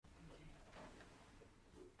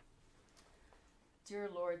Dear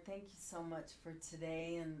Lord, thank you so much for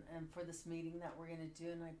today and for this meeting that we're going to do.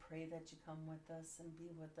 And I pray that you come with us and be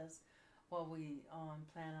with us while we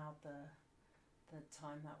plan out the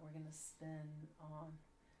time that we're going to spend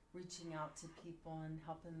reaching out to people and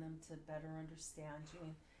helping them to better understand you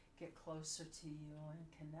and get closer to you and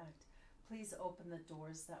connect. Please open the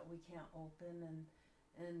doors that we can't open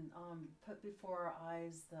and put before our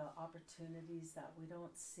eyes the opportunities that we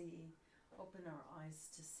don't see. Open our eyes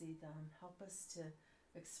to see them. Help us to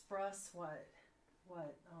express what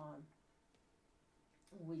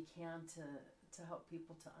we can to help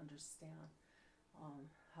people to understand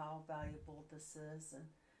how valuable this is and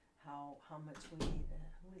how much we need it.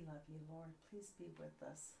 We love you, Lord. Please be with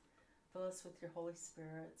us. Fill us with your Holy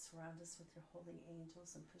Spirit. Surround us with your holy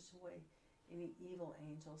angels and push away any evil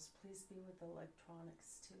angels. Please be with the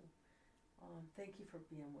electronics too. Thank you for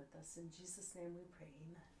being with us. In Jesus' name we pray.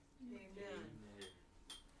 Amen. Amen.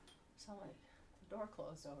 Sound like the door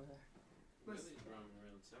closed over there. Willie's running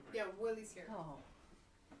around somewhere. Yeah, Willie's here. Oh,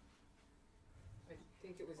 I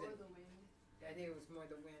think it was Or in, the wind. I think it was more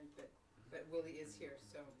the wind, but Willie is here,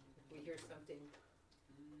 so if we hear something.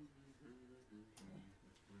 Okay.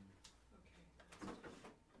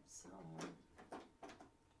 so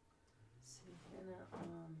see, we're gonna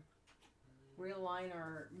realign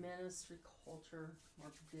our ministry culture,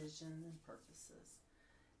 our vision and purposes.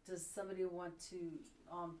 Does somebody want to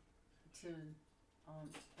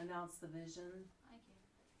announce the vision? I can.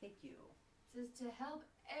 Thank you. It says to help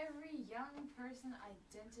every young person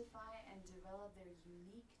identify and develop their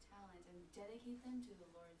unique talent and dedicate them to the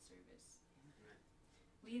Lord's service.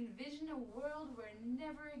 We envision a world where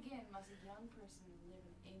never again must a young person live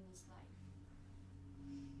an aimless life.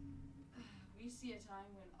 We see a time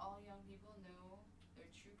when all young people know their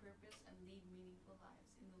true purpose and lead meaningful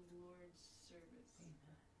lives in the Lord's service.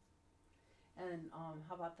 Amen. And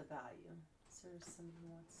how about the value? Is there somebody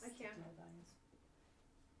who wants I to can. do the values?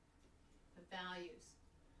 The values.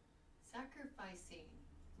 Sacrificing.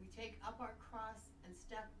 We take up our cross and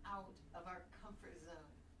step out of our comfort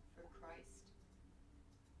zone for Christ.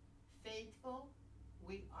 Faithful.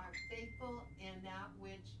 We are faithful in that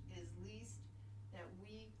which is least, that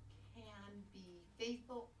we can be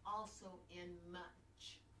faithful also in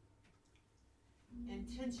much.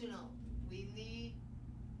 Intentional. We lead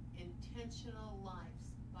intentional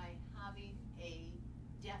lives by having a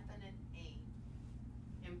definite aim.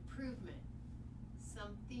 Improvement.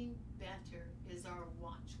 Something better is our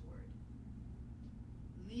watchword.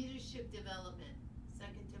 Leadership development. 2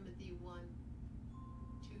 Timothy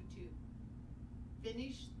 1:2.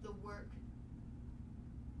 Finish the work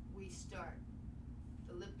we start.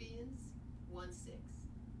 Philippians 1:6.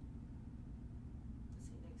 What's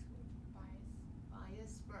the next word?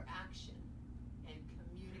 Bias for action and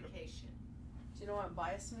communication. Do you know what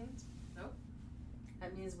bias means? Nope.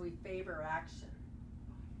 That means we favor action.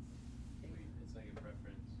 It's like a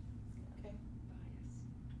preference. Okay. Bias.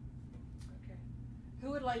 Okay. Who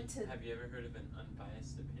would like to? Have you ever heard of an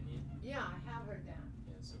unbiased opinion? Yeah, I have heard that.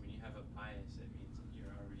 Yeah, so when you have a bias, it means that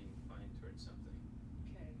you're already inclined towards something.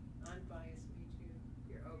 Okay. Unbiased, me too.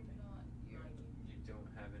 You're open. Not you. You don't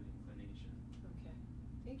have an inclination. Okay.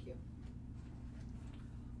 Thank you.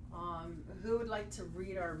 Who would like to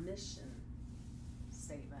read our mission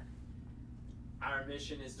statement? Our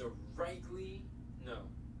mission is to no,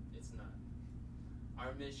 it's not.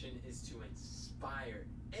 Our mission is to inspire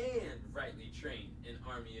and rightly train an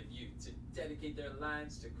army of youth to dedicate their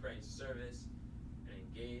lives to Christ's service and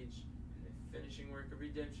engage in the finishing work of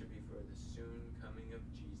redemption before the soon coming of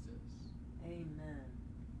Jesus. Amen.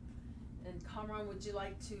 And Kamran, would you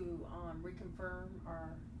like to reconfirm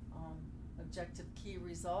our objective key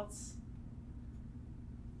results?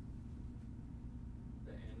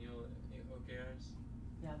 The annual OKRs?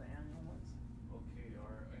 Yeah, the annual ones. Okay,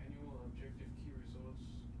 our annual objective key results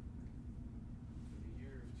for the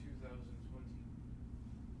year of 2020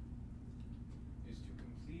 is to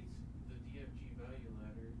complete the DFG value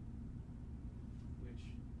ladder,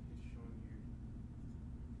 which is shown here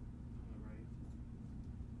on the right.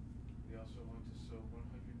 We also want to sow 100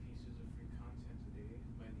 pieces of free content a day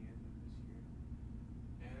by the end of this year.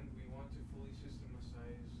 And we want to fully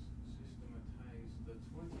systematize the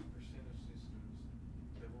 20% of systems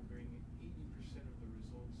that will bring 80% of the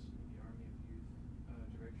results in the Army of Youth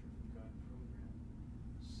Direction from God program,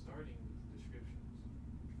 starting with descriptions.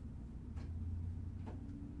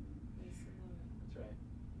 That's right.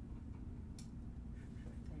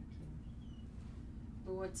 Thank you.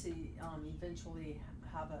 We want to eventually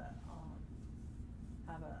have a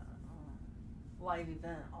live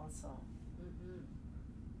event also. Mm-hmm.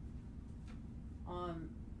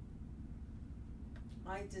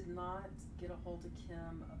 I did not get a hold of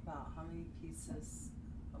Kim about how many pieces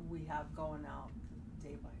we have going out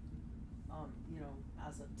day by,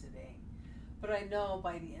 as of today. But I know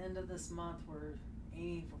by the end of this month, we're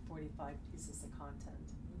aiming for 45 pieces of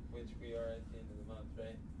content. Which we are at the end of the month,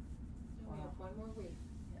 right? And we have one more week.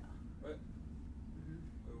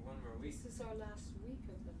 One more week. This is our last week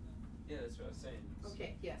of the month. Yeah, that's what I was saying.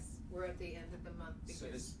 Okay, yes, we're at the end of the month because. So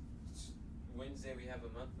this Wednesday we have a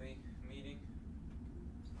monthly meeting.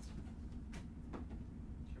 Did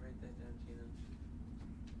you write that down, Tina?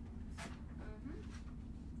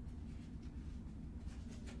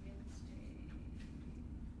 Wednesday.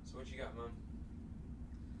 So what you got, Mom?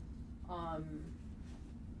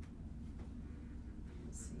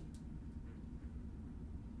 Let's see.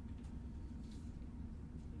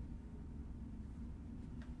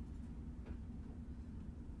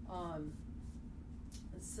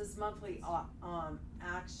 It says monthly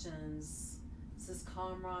actions. It says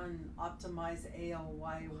Comron optimize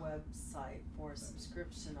AOY website for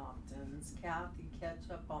subscription opt-ins. Kathy catch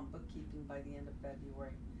up on bookkeeping by the end of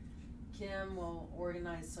February. Kim will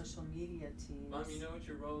organize social media teams. Mom, you know what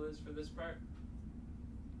your role is for this part?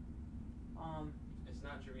 It's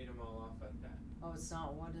not to read them all off like that. Oh, it's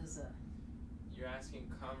not. What is it? You're asking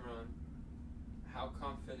Kamran how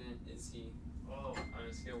confident is he on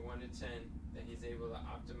a scale 1 to 10 that he's able to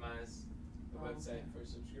optimize the website for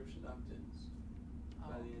subscription opt-ins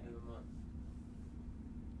by the end of the month.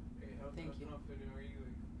 Hey, how confident are you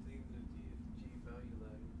in completing the DFG value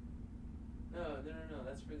ladder? No,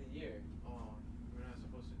 that's for the year. Oh, we're not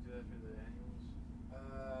supposed to do that for the annuals?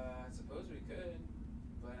 I suppose we could,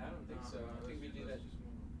 but I don't think so. I think we do that.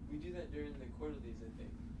 We do that during the quarterlies, I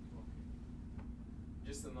think. Okay.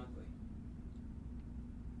 Just the monthly.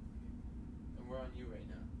 And we're on you right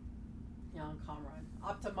now. Yeah, on Comron.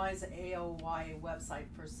 Optimize AOY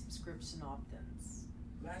website for subscription opt-ins.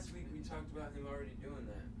 Last week we talked about him already doing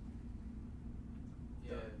that.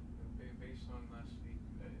 Yeah, based on last week,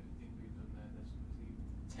 I think we've done that. That's complete.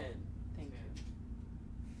 10. Thank you.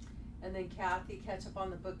 And then Kathy, catch up on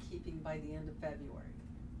the bookkeeping by the end of February.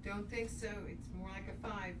 Don't think so, it's more like a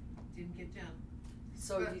 5, didn't get done.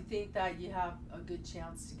 So But- you think that you have a good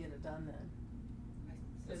chance to get it done then?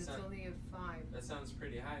 But it's only a 5. That sounds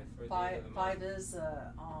pretty high for the end of the month. Five is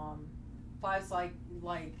five's like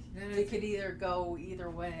Then it it's- could either go either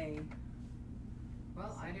way.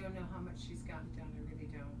 Well, I don't know how much she's gotten done, I really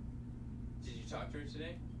don't. Did you talk to her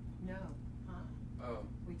today? No, Oh,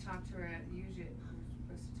 we talked to her usually,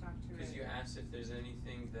 we're supposed to talk to her. because you asked if there's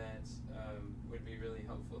anything that would be really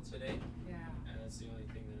helpful today, Yeah, and that's the only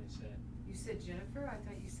thing that I said. you said Jennifer, I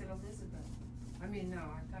thought you said Elizabeth. I mean, no,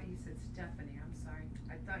 I thought you said Stephanie, I'm sorry.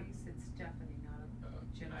 I thought you said Stephanie,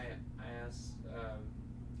 not Jennifer. I asked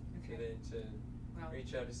Okay, today to well,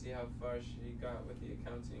 reach out to see how far she got with the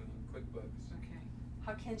accounting and QuickBooks. okay.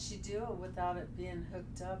 How can she do it without it being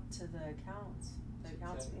hooked up to the accounts? The She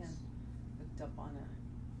accounts says- being hooked up on it.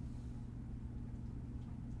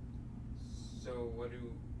 So what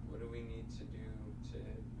do we need to do to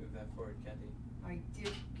move that forward, Kathy? I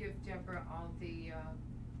did give Deborah all the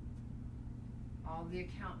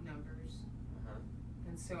account numbers,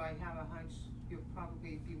 and so I have a hunch you'll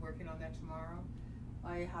probably be working on that tomorrow.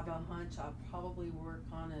 I have a hunch I'll probably work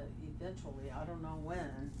on it eventually. I don't know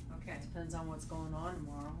when. Okay, Depends on what's going on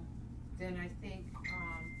tomorrow. then I think,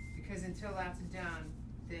 because until that's done,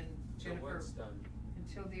 then So Jennifer, what's done?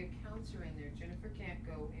 until the accounts are in there, Jennifer can't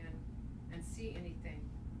go in and see anything.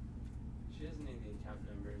 She doesn't need the account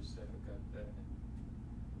numbers to hook up the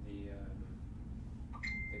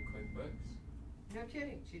QuickBooks. No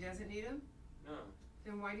kidding, she doesn't need them? No,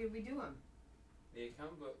 Then why did we do them? the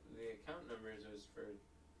account numbers was for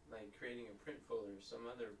like creating a print folder, some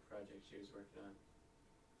other project she was working on.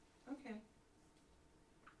 Okay,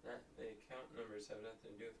 That the account numbers have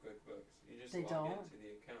nothing to do with QuickBooks. You just They log don't? into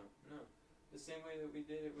the account. No, the same way that we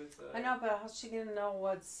did it with. I know, but how's she gonna know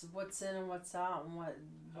what's in and what's out and what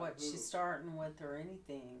who? she's starting with or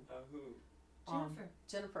anything? Who? Jennifer,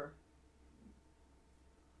 Jennifer,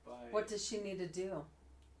 By. what does she need to do?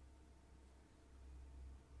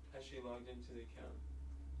 Has she logged into the account?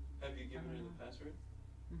 Have you given her the password?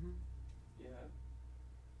 Mm-hmm. Yeah.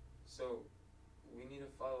 So, we need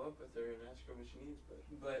to follow up with her and ask her what she needs.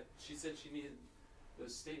 But she said she needed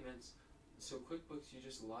those statements. So QuickBooks, you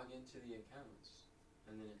just log into the accounts,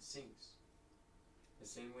 and then it syncs. The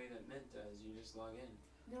same way that Mint does. You just log in.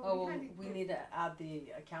 no, Oh, we had we need to add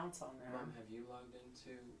the accounts on there. Mom, have you logged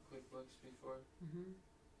into QuickBooks before? Mm-hmm.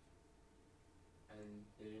 And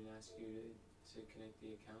they didn't ask you to connect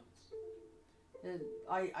the accounts?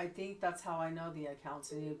 I think that's how I know the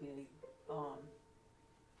accounts need to be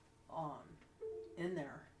in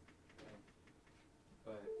there.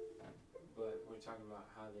 But we're talking about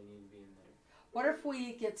how they need to be in there. What if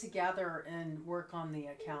we get together and work on the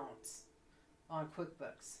accounts on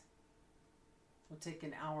QuickBooks? We'll take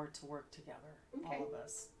an hour to work together, Okay. all of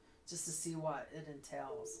us, just to see what it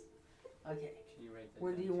entails. Okay. Can you write that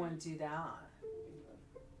When do down, you too? want to do that?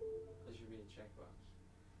 That should be a checkbox.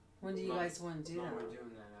 When do you Mom- guys want to do Mom, that? we're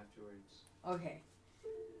doing that afterwards. Okay.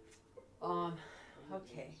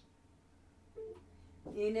 Okay.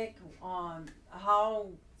 Enoch,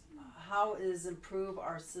 how is improve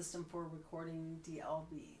our system for recording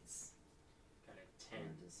DLBs? Got a 10.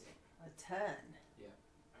 What is it? A 10.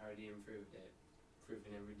 I already improved it.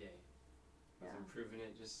 Improving every day. I was Yeah. improving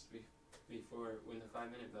it just before when the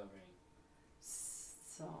 5-minute bell rang.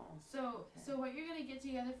 So. So what you're gonna get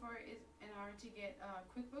together for is in order to get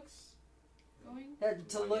QuickBooks going. Yeah,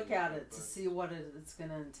 to Log look into at it, to QuickBooks. see what it's going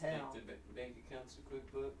to entail. Connect the bank accounts to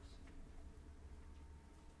QuickBooks.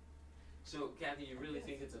 So, Kathy, you really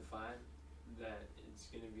think it's a 5 that it's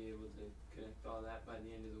going to be able to connect all that by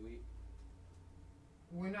the end of the week?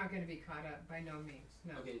 We're not gonna be caught up, by no means,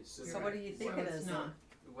 no. Okay, so, So what do you think So it it's is not.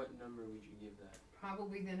 then? what number would you give that?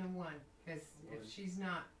 Probably then a 1, because One. if she's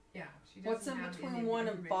not, if she doesn't What's in have any between of the 1 and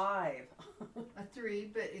information- 5? A 3,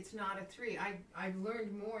 but it's not a 3. I've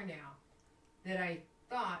learned more now that I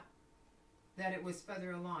thought that it was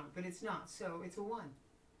further along, but it's not. So it's a 1.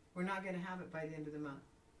 We're not going to have it by the end of the month.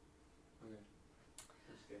 Okay.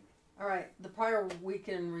 That's good. All right, the prior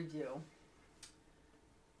weekend review.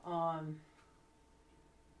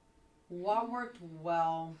 What worked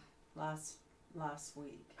well last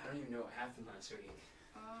week? I don't even know what happened last week.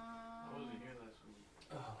 I wasn't here last week.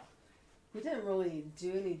 Oh. We didn't really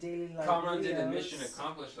do any daily life Comrade did a videos. mission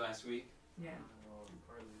accomplished last week. Yeah.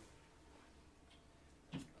 Hardly.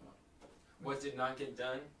 What did not get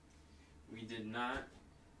done? We did not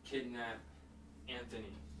kidnap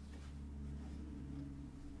Anthony.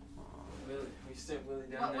 Willie, we sent Willie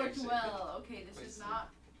down What there. worked so- well? Okay, this Wait, is so- not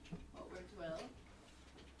what worked well.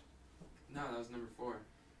 No, that was number 4.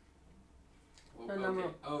 Well, No, okay.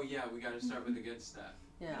 number- Oh yeah, we got to start with the good stuff.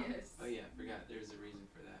 Yeah. Yes. Oh yeah, forgot. There's a reason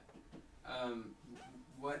for that.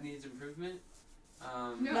 What needs improvement?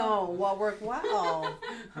 No, what worked well?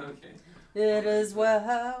 Okay. It is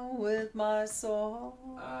well with my soul.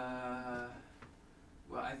 Well,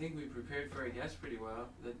 I think we prepared for our guests pretty well.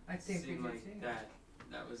 That I think we seemed did like too.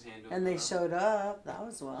 that was handled. And they well. showed up. That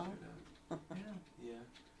was well. Showed up. Yeah.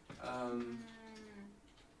 Yeah.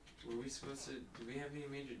 Were we supposed to? Do we have any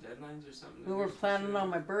major deadlines or something? We were planning on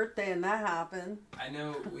my birthday, and that happened. I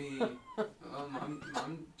know we.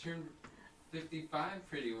 Mom turned 55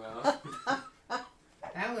 pretty well.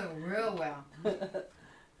 That went real well.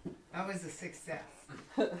 That was a success.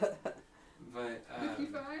 But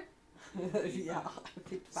 55? Yeah,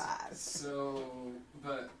 55. So,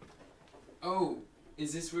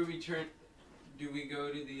 is this where we turn? Do we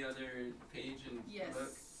go to the other page and Yes. look?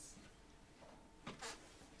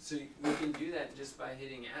 So we can do that just by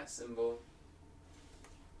hitting @ symbol.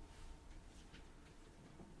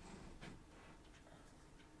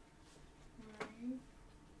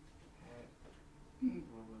 What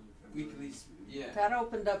was it? Weekly, yeah. That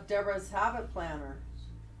opened up Deborah's habit planner.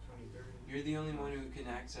 23rd. You're the only one who can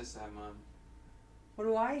access that, Mom. What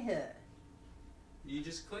do I hit? You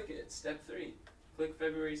just click it. Step 3. Click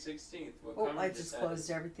February 16th. What Oh, Carmen I just added.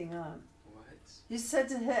 closed everything up. What? You said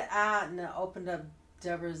to hit @ and it opened up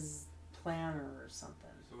Deborah's planner or something.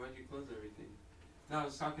 So why'd you close everything? No, I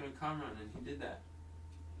was talking to Kamran and he did that.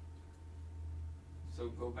 So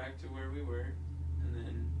go back to where we were, and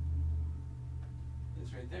then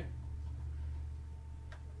it's right there.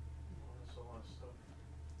 Oh, that's a lot of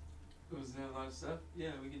stuff. Was there a lot of stuff?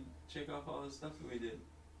 Yeah, we can check off all the stuff that we did.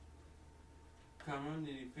 Kamran,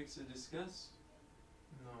 did you fix or discuss?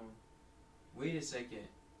 No. Wait a second.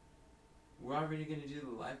 We're already gonna do the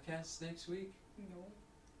live cast next week? No.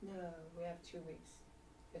 No, we have 2 weeks.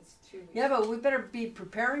 It's 2 weeks. Yeah, but we better be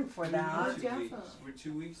preparing for We're that. two definitely. weeks. We're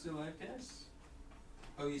 2 weeks to live cast?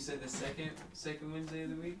 Oh, you said the second Wednesday of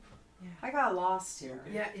the week? I got lost here.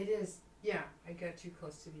 Okay. Yeah, it is. Yeah, I got too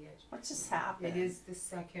close to the edge. What just happened? It is the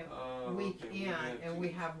second Oh, week okay, in, have and two- we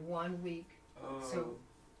have 1 week. Oh. so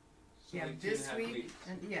yeah, like this 2.5 week weeks.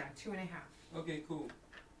 and 2.5. Okay, cool.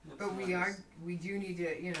 That's But nice. we do need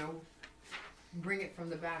to, bring it from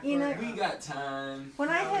the back. You know- burner. We got time. When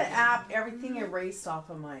I hit app, everything erased off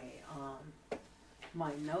of my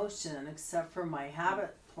my Notion except for my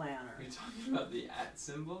habit planner. You're talking about the @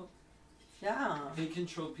 symbol? Yeah. Hit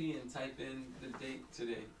Control P and type in the date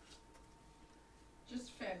today.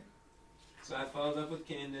 Just Feb. So I followed up with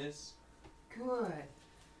Candace. Good.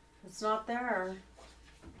 It's not there.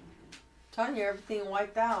 Telling you, everything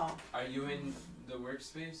wiped out. Are you in the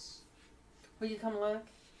workspace? Will you come look?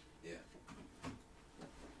 Yeah.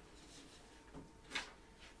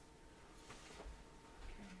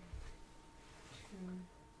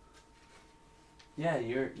 Yeah,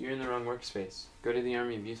 you're in the wrong workspace. Go to the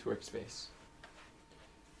Army of Youth workspace.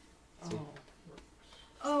 See? Oh.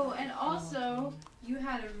 Oh, and also, you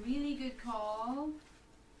had a really good call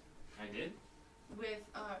I did? with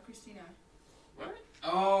Christina. What?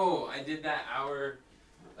 Oh, I did that hour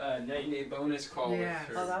 90-day bonus call Yeah. with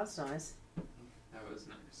her. Oh, that was nice. That was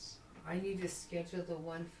nice. I need to schedule the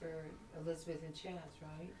one for Elizabeth and Chaz,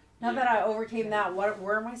 right? Now Yeah. that I overcame that,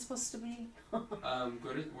 where am I supposed to be? Go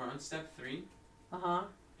to, we're on step 3, Uh-huh.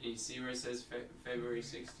 and you see where it says February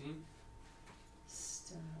 16th?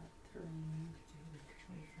 Step 3.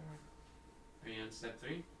 Are you on step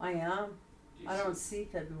 3? I am. Do you I see- don't see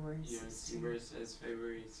February You don't see 16th. where it says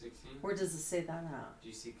February 16th? Where does it say that at? Do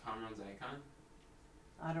you see Comrade's icon?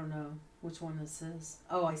 I don't know which one this is.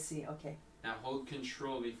 Oh, I see. Okay. Now hold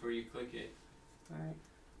control before you click it. All right.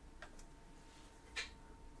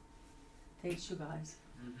 Thanks, you guys.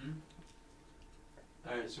 Mm-hmm.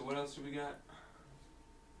 Alright, so what else do we got?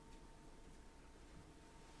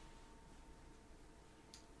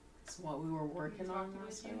 It's what we were working on Talking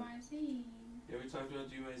last with night. GYC. Yeah, we talked about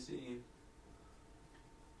GYC.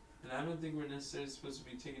 And I don't think we're necessarily supposed to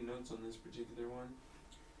be taking notes on this particular one.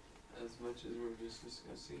 As much as we're just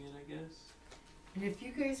discussing it, I guess. And if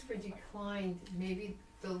you guys were declined, maybe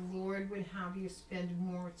the Lord would have you spend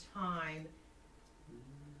more time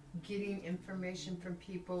getting information from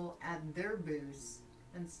people at their booths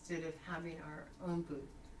instead of having our own booth.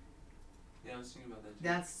 Yeah, I was thinking about that too.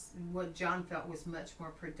 That's what John felt was much more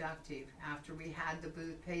productive. After we had the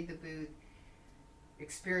booth, paid the booth,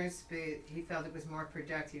 experienced the booth, he felt it was more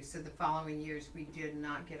productive. So the following years we did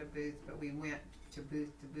not get a booth, but we went to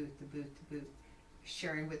booth to booth to booth to booth,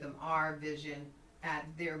 sharing with them our vision at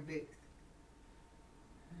their booth.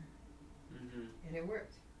 Mm-hmm. And it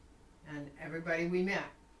worked. And everybody we met,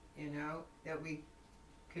 that we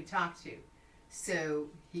could talk to. So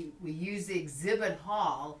we used the exhibit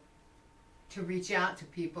hall to reach out to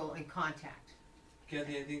people and contact.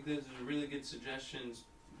 Kathy, I think those are really good suggestions,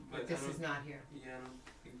 But but this I don't, is not here. yeah, I don't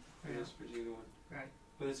think for Yeah. this particular one. Right.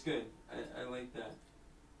 But it's good. I like that.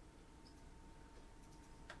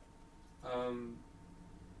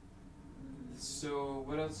 So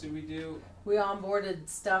what else did we do? We onboarded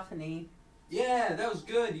Stephanie. Yeah, that was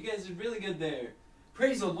good. You guys did really good there.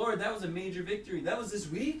 Praise the Lord, that was a major victory. That was this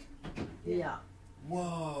week? Yeah.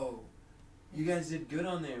 Whoa. You guys did good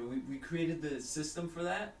on there. We created the system for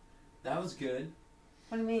that. That was good.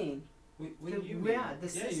 What do you mean? What do you mean? The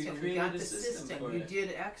system. You We created got a the system. for You it.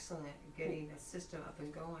 did excellent getting the system up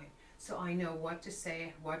and going. So I know what to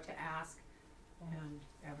say, what to ask, and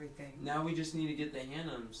everything. Now we just need to get the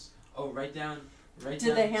Hannums. Oh, write down Did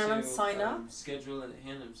down the Hannums to, sign up? Schedule at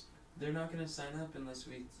Hannums. They're not gonna sign up unless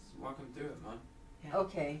we walk them through it, Mom. Yeah.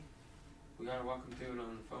 Okay. We gotta walk them through it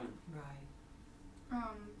on the phone. Right.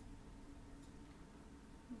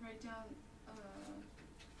 Write down,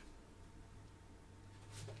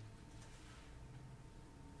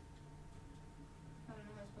 I don't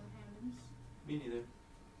know how to spell Hammonds. Me neither.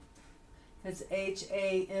 It's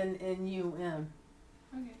HANNUM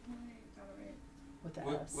Okay, well, I got it right. with the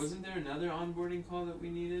What, S. wasn't there another onboarding call that we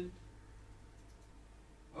needed?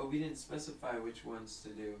 Oh, we didn't specify which ones to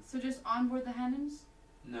do. So just onboard the Hammonds?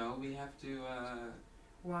 No, we have to,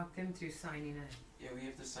 Walk them through signing in. yeah, we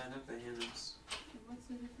have to sign up the Hannums. What's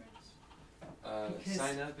the difference? Because-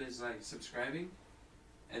 Sign up is like subscribing,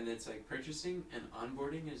 and it's like purchasing, and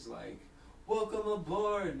onboarding is like, welcome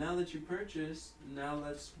aboard, now that you purchased, now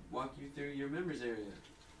let's walk you through your members area.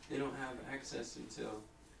 They don't have access until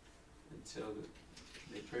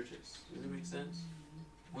they purchase. Does that make sense?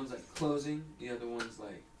 One's like closing, the other one's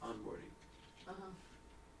like onboarding.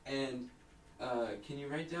 And can you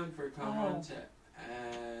write down for Conrad Oh. to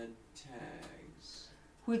add tags?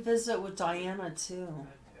 We visited with Diana too.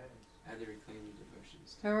 Add the reclaiming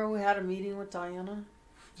devotions. Remember we had a meeting with Diana?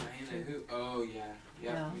 Diana who? Oh yeah.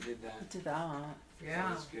 Yeah, Yeah. we did We that. did that. Yeah.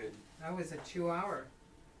 That was good. That was a 2-hour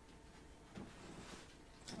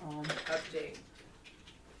update.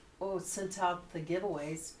 Oh, sent out the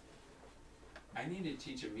giveaways. I need to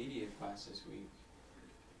teach a media class this week.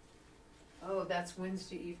 Oh, that's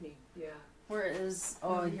Wednesday evening. Yeah. Where is?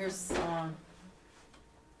 Oh, here's.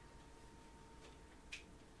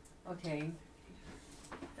 Okay.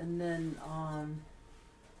 And then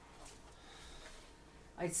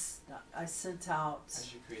I sent out I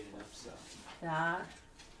should create an upsell. that.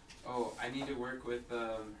 Oh, I need to work with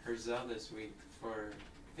Herzel this week for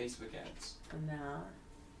Facebook ads. And that.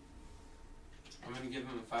 give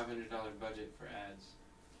them a $500 budget for ads.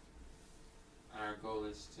 Our goal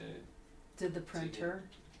is to Did the printer?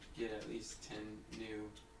 get at least 10 new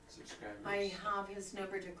subscribers. I have his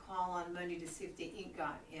number to call on Monday to see if the ink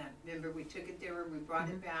got in. Remember, we took it there and we brought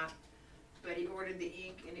it back, but he ordered the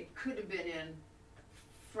ink and it could have been in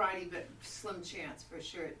Friday, but slim chance for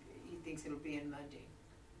sure. He thinks it'll be in Monday.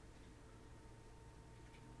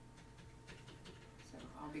 So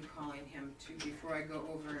I'll be calling him too before I go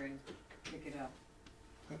over and pick it up.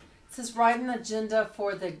 It says write an agenda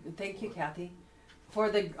for the, thank you Kathy, for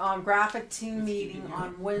the graphic team Let's keep meeting it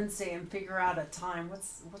on Wednesday and figure out a time.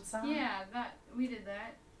 What's that? Yeah, that we did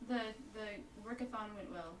that. The workathon went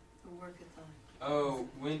well. The workathon. Oh,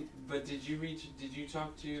 but did you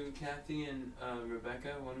talk to Kathy and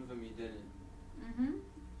Rebecca? One of them you didn't. Mm-hmm.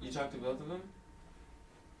 You talked to both of them?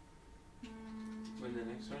 When the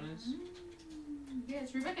next one is?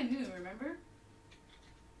 Yes, Rebecca knew, remember?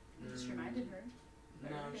 I just reminded her.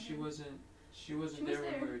 No, she wasn't. She was there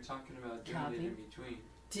when there. we were talking about doing Kathy? it in between.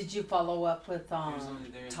 Did you follow up with She was only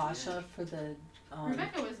there at the Tasha end. for the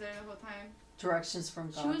Rebecca was there the whole time. directions from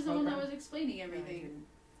God She was the one that program? was explaining everything.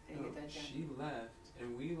 I didn't get that done. She left,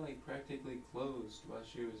 and we practically closed while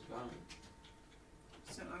she was gone.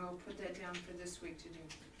 So I will put that down for this week to do.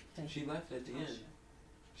 She left at the end.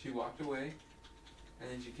 She walked away,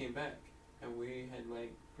 and then she came back, and we had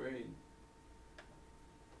prayed.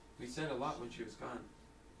 We said a lot when she was gone,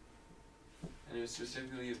 and it was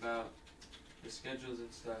specifically about the schedules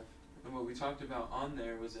and stuff. And what we talked about on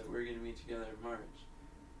there was that we're going to meet together in March.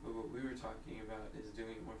 But what we were talking about is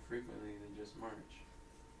doing it more frequently than just March.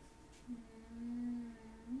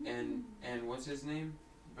 And what's his name?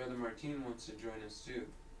 Brother Martin wants to join us too.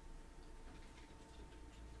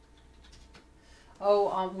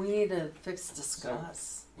 Oh, we need to fix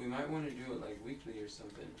discuss. We might want to do it weekly or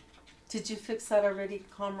something. Did you fix that already,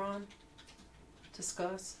 Comron?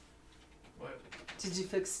 Discuss? What? Did you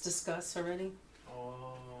fix discuss already?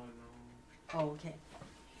 Oh no. Oh, okay.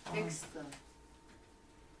 Fix the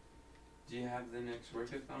Do you have the next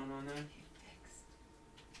workathon on there? fixed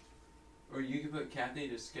Or you could put Kathy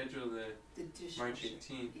to schedule the the dishwasher. March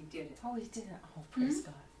 18th. He did it. Oh, he did it. Oh, praise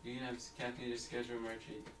God. You can have Kathy to schedule March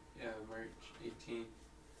 18th. March 18th,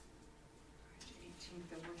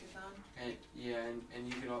 the workathon. And yeah, and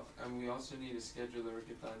you could and we also need to schedule the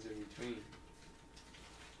workathons in between.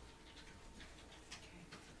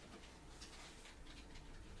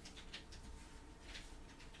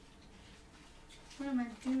 What am I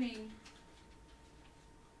doing?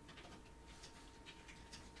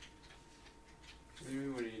 What do you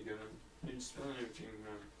mean, what are you doing? You're just spelling everything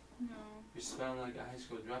wrong. No, You're spelling like a high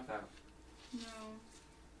school dropout. no.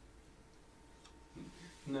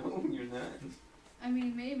 No, you're not. I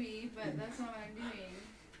mean, maybe, but that's not what I'm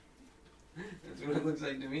doing. That's what it looks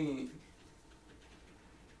like to me.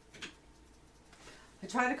 I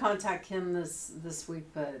tried to contact him this week,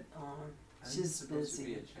 but How's she's it supposed to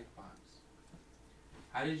be busy. a checkbox?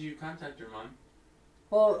 How did you contact her, Mom?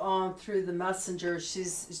 Well, through the messenger,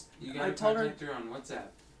 You I gotta told her- contact her on WhatsApp.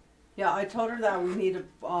 Yeah, I told her that we needed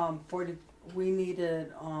we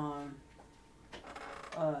needed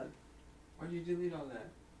Why did you delete all that?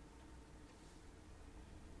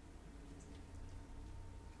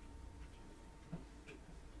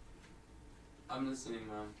 I'm listening,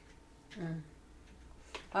 Mom.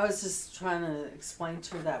 I was just trying to explain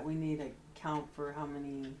to her that we need a count for how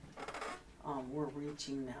many we're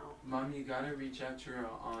reaching now. Mom, you gotta reach out to her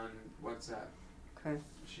on WhatsApp. Okay.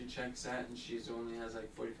 She checks that and she's only has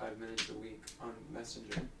 45 minutes a week on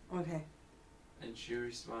Messenger. Okay. And she'll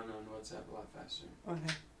respond on WhatsApp a lot faster.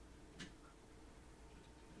 Okay.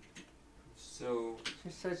 So, She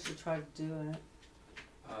said she tried to do it.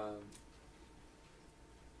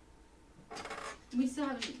 We still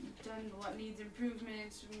haven't done what needs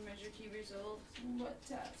improvements, measure key results, what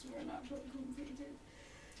tasks were not completed.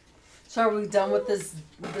 So are we done with this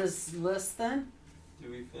list then?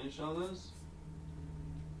 did we finish all those?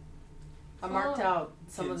 I marked Well, out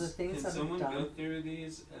some of the things Can that someone we've go done. through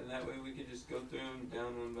these and that way we could just go through them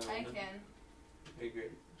down one by I one? can. Okay,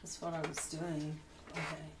 great. That's what I was doing. Okay.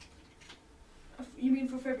 You mean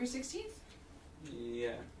for February 16th?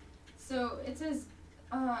 Yeah. So it says,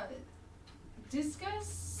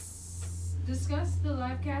 discuss the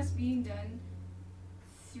live cast being done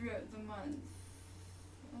throughout the month.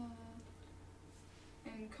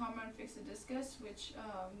 And Comrade fix the discuss, which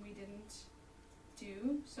we didn't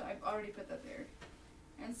do, so I've already put that there.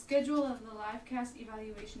 And schedule of the live cast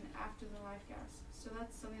evaluation after the live cast. So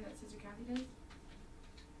that's something that Sister Kathy does.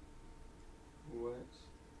 What?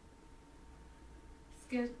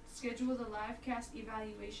 Schedule the live cast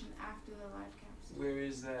evaluation after the live cast. Where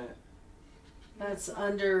is that? That's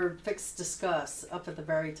under fixed discuss up at the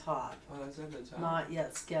very top. Oh, that's at the top. Not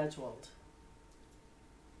yet scheduled.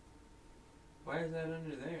 Why is that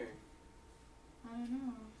under there? I don't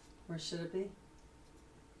know. Where should it be?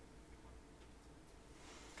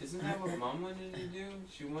 Isn't that what Mom wanted to do?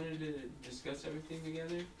 She wanted to discuss everything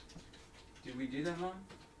together. Did we do that,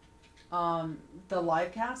 Mom? The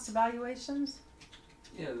live cast evaluations?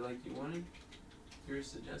 Yeah, like you wanted. You were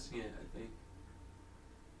suggesting it, I think.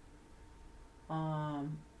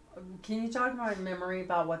 Can you jog my memory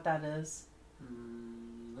about what that is?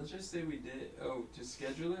 Let's just say we did. Oh, to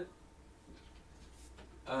schedule it.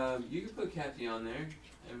 You could put Kathy on there.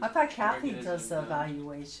 And I thought Kathy mark it as does the done.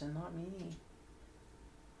 evaluation, not me.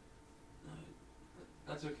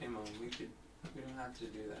 That's okay, Mom. We don't have to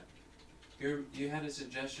do that. You had a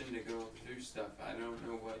suggestion to go through stuff. I don't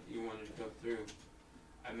know what you wanted to go through.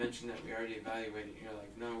 I mentioned that we already evaluated. You're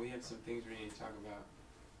like, no, we have some things we need to talk about,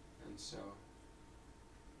 and so,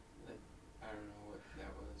 like, I don't know what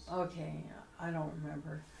that was. Okay, I don't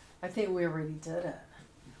remember. I think we already did it.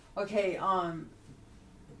 Okay,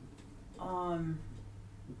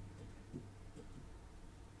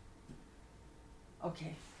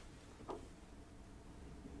 okay.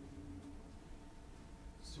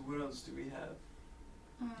 So what else do we have?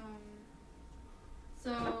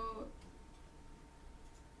 So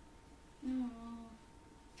no.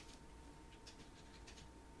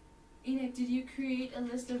 Enoch, did you create a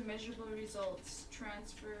list of measurable results?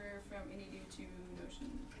 Transfer from AnyDo to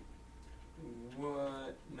Notion.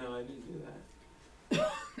 What? No, I didn't do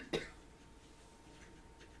that.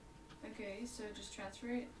 Okay, so just transfer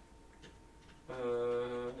it.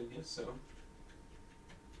 I guess so.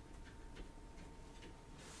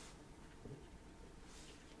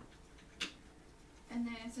 And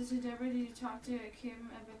then Sister Deborah, did you talk to Kim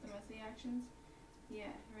about the monthly actions? Yeah,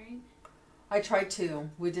 right? I tried to.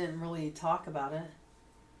 We didn't really talk about it.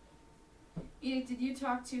 Enoch, did you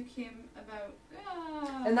talk to Kim about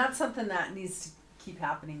And that's something that needs to keep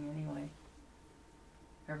happening anyway.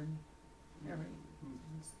 Every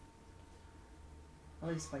at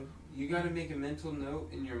least by You gotta make a mental note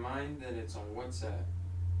in your mind that it's on WhatsApp.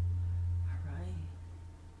 alright.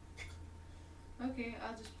 Okay,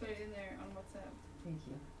 I'll just put it in there on WhatsApp. Thank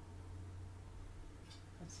you.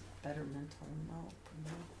 That's a better mental note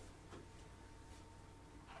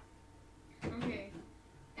for me. Okay.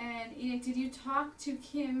 And Enoch, did you talk to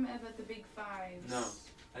Kim about the big fives? No,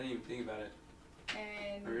 I didn't even think about it.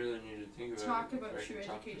 And I really need to think about talk it. about before I true can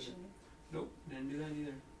talk to her. education. Nope, didn't do that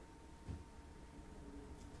either.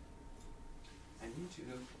 I need to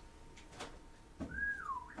though.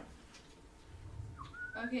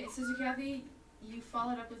 Okay, Sister Kathy, you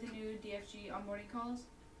followed up with the new DFG onboarding calls?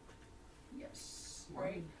 Yes.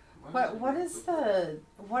 Right? What is the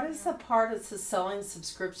part that says selling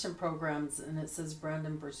subscription programs and it says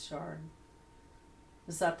Brandon Burchard?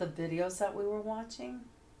 Is that the videos that we were watching?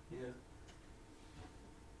 Yeah.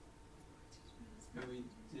 And we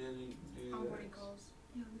didn't do Onboarding that. calls.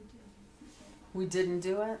 Yeah, we did. We didn't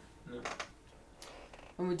do it? No.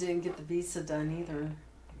 And we didn't get the visa done either.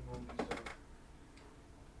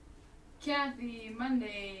 Kathy,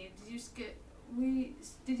 Monday,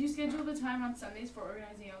 did you schedule the time on Sundays for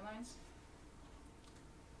organizing outlines?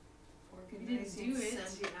 Organizing do it.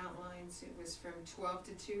 Sunday outlines, it was from 12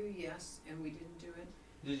 to 2, yes, and we didn't do it.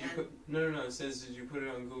 Did you And- put no it says did you put it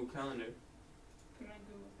on Google Calendar? Put it on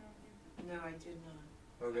Google Calendar. No, I did not.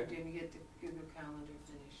 Okay. I didn't get the Google Calendar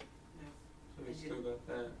finished. No. So we I still didn't. got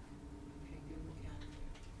that. Okay, Google Calendar.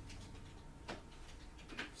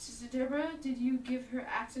 Sister Deborah, did you give her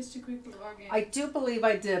access to QuickBook Login? I do believe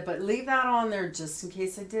I did, but leave that on there just in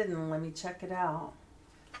case I didn't. Let me check it out.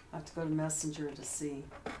 I have to go to Messenger to see.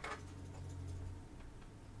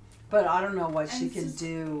 But I don't know what she And can sis-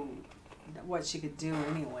 do. What she could do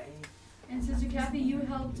anyway. And Sister Kathy, you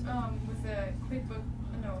helped with the QuickBook.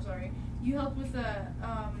 No, sorry. You helped with the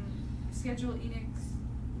schedule Enoch's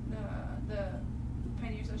the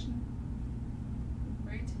Pioneer session,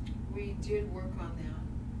 right? We did work on that.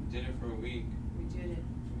 We did it for a week. We did it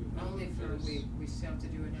only for a week. We still have to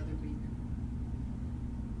do another week.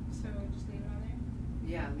 So just leave it on there.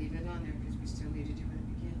 Yeah, leave it on there because we still need to do it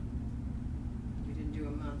again. We didn't do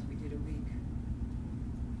a month, we did a week.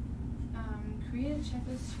 Create a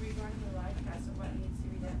checklist regarding the live cast of what needs to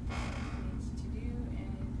be done, needs to do,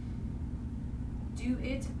 and do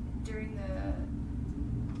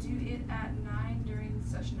it at 9 during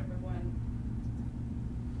session number 1.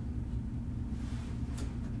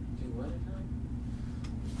 Do what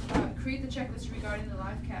at night? Create the checklist regarding the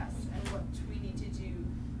live cast and what we need to do.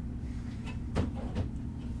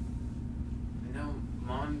 I know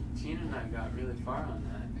Mom, Tina and I got really far on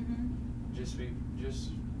that. Mm-hmm.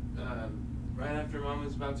 right after Mom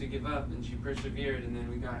was about to give up, and she persevered, and then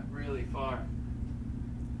we got really far.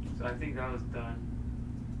 So I think that was done.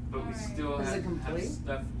 But we Alright. still Is it have complete?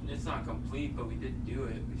 stuff. It's not complete, but we did do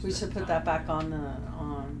it. We spent should put time that back there.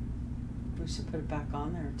 on we should put it back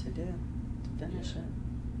on there to finish Yeah. it.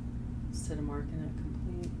 Instead of marking it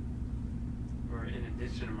complete. Or in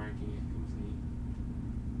addition to marking it complete.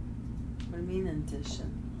 What do you mean in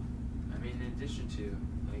addition? I mean, in addition to,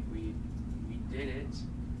 like, we did it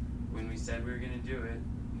when we said we were gonna do it,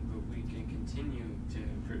 but we can continue to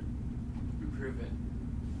improve it.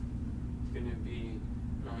 It's gonna be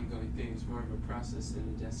an ongoing thing. It's more of a process than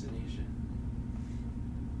a destination.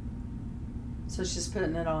 So she's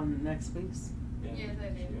putting it on next week's? Yes, I she did.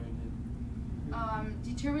 already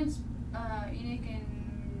did. Determines unique and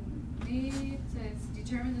need says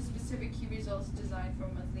determine the specific key results designed for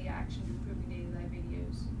monthly action to improving daily life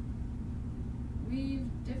videos. We've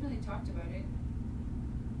definitely talked about it.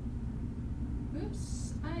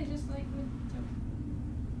 Oops, I just like went to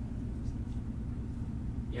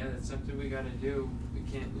Yeah, that's something we gotta do. We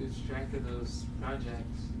can't lose track of those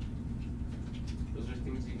projects. Those are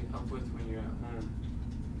things you can help with when you're at home.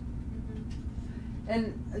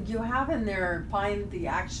 And you have in there, find the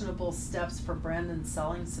actionable steps for Brandon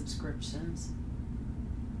selling subscriptions.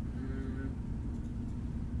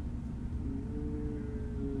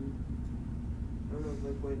 I don't know if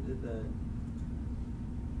my point did that.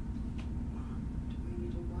 Do we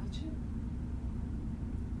need to watch it?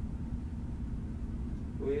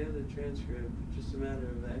 We have the transcript, it's just a matter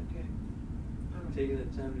of that, taking the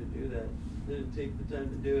time to do that. Didn't take the time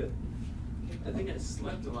to do it. I think I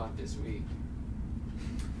slept a lot this week.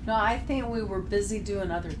 No, I think we were busy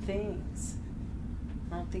doing other things.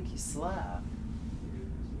 I don't think you slept.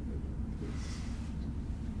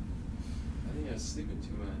 I think I was sleeping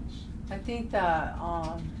too much. I think that,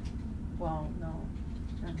 well, no,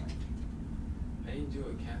 never mind. I didn't do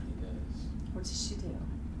what Kathy does. What does she do?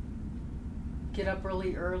 Get up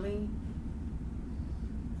really early?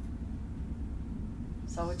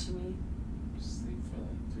 Is that what you mean? Sleep for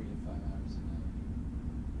like 3 to 5 hours a night.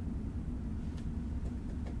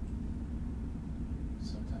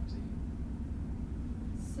 Sometimes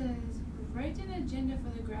 8. says write an agenda for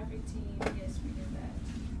the graphic team. Yes, we did that.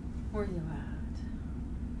 Where you at?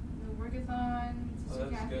 The workathon, Oh, Sister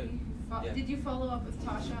that's Kathy. good. Yeah. Did you follow up with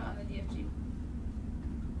Tasha on the DFG?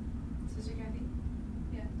 Sister Kathy?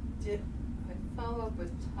 Did I follow up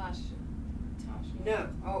with Tasha? Tasha. No,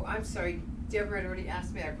 oh, I'm sorry, Deborah had already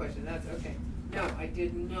asked me that question, that's okay. No, I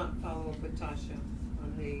did not follow up with Tasha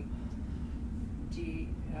on the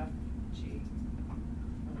DFG.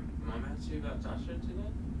 Mom asked you about Tasha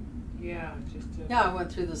today? Yeah, just to. Yeah, I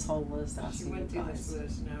went through this whole list She asking went you through this guys.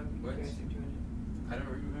 list, now you What? guys are doing it. I don't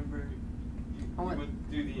remember. You I went- went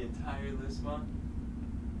through the entire list, Mom?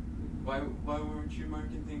 Why weren't you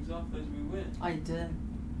marking things off as we went? I did.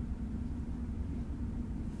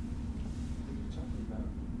 What are you talking about?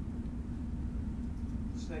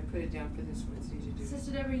 Should I put it down for this one, so you do it?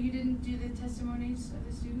 Sister Deborah, you didn't do the testimonies of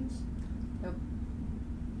the students?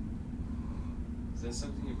 Is that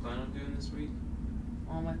something you plan on doing this week?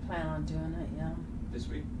 I plan on doing it, yeah. This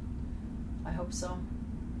week? I hope so.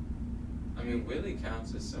 I mean, Willie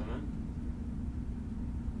counts as someone.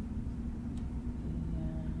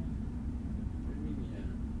 Yeah. What do you mean,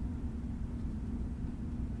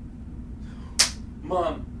 yeah?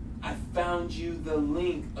 Mom, I found you the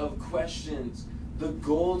link of questions. The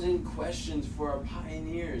golden questions for our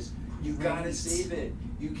pioneers. You gotta Great. save it.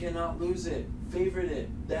 You cannot lose it. Favorite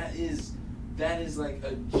it. That is like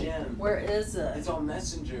a gem. Where is it? It's on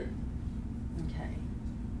Messenger. Okay.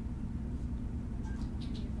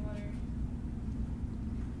 Water.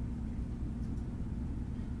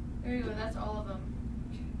 There you go, that's all of them.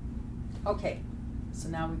 Okay, so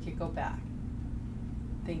now we could go back.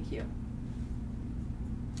 Thank you.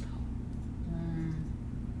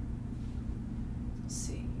 Let's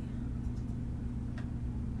see.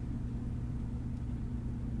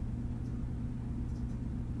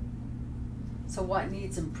 So what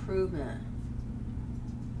needs improvement?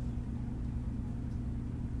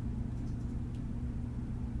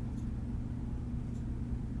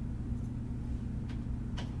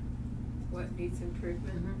 What needs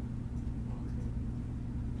improvement? Mhm.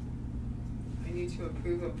 I need to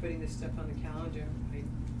approve of putting this stuff on the calendar,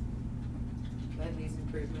 that needs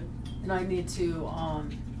improvement. And I need to,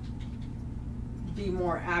 be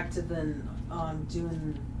more active in,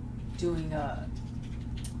 doing,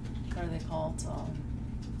 what are they called,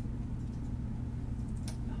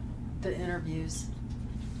 the interviews.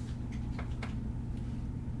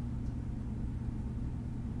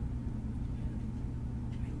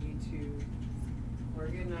 I need to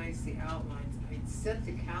organize the outlines. I set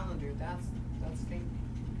the calendar, that's thing,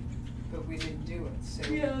 but we didn't do it, so.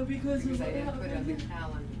 because I didn't put it on the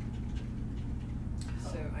calendar.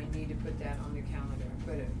 So I need to put that on the calendar.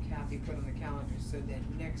 Kathy put on the calendar, so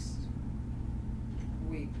that next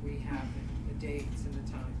week we have the dates and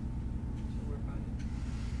the time to work on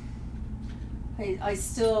it. I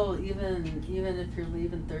still, even if you're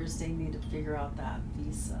leaving Thursday, need to figure out that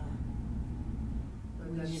visa.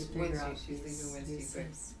 We That's need to figure Wednesday, out she's leaving Wednesday,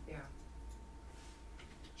 visas. but, yeah.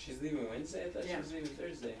 She's leaving Wednesday? I thought Yeah. she was leaving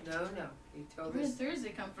Thursday. No, he told Where us, did Thursday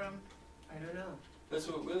come from? I don't know. That's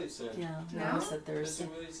what Willie said. Yeah, No? I said That's Thursday.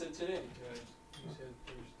 what Willie said today. Yeah, you said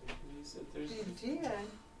Thursday. He said Thursday. He did.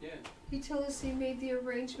 Yeah. He told us he made the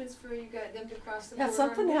arrangements for you got them to cross the Yeah, border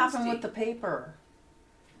something on happened Wednesday. with the paper.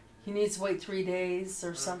 He needs to wait 3 days or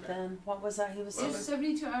Okay. something. What was that he was Well, saying? Is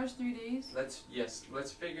 72 hours 3 days? Let's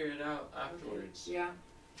figure it out afterwards. Yeah,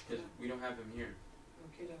 Because we don't have him here.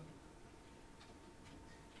 okay,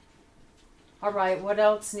 All right, what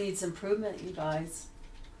else needs improvement, you guys?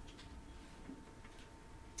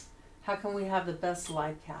 How can we have the best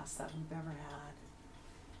live cast that we've ever had?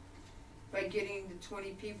 by getting the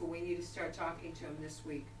 20 people, we need to start talking to them this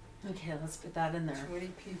week. Okay, let's put that in there. 20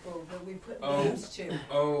 people that we put Oh. names to.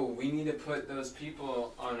 Oh, we need to put those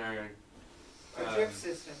people on our Our drip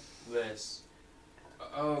system. list.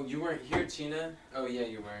 Oh, you weren't here, Tina. Oh yeah,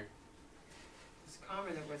 you were. It's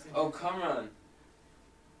Carmen that wasn't. Oh, Kamran.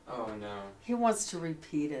 Oh no. He wants to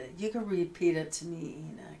repeat it. You can repeat it to me,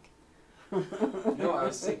 Enoch. No, I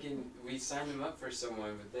was thinking we signed him up for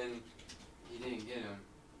someone, but then he didn't get him.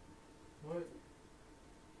 What?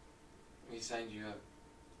 We signed you up.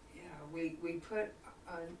 Yeah, we put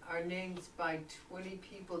our names by 20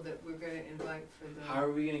 people that we're gonna invite for the. How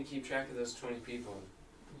are we gonna keep track of those 20 people?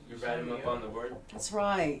 You write them up on the board. That's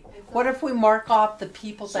right. What if we mark off the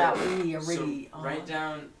people that So- we already So write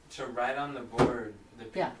down to write on the board the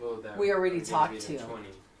Yeah, people that we already are gonna talked be the to. 20.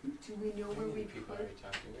 Do we know where How many we people put? are we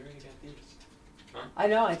talking? We already got these. I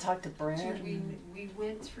know, I talked to Brent. We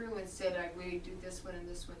went through and said, we do this one and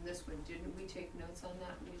this one, this one. Didn't we take notes on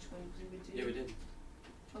that, which ones we would do? Yeah, we did.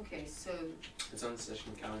 Okay, so, It's on the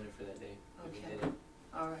session calendar for that day. that we Okay. did it.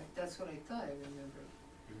 alright, that's what I thought I remembered.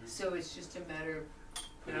 Mhm. So it's just a matter of,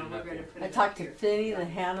 Put now it we're up gonna here. put I it up talked to here. Finney, the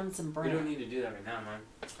Hannums, and We Brent. don't need to do that right now, man.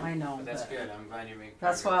 I know, But that's but good. I'm glad you make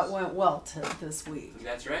that's why it progress. went well this week.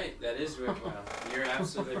 That's right. That is well. You're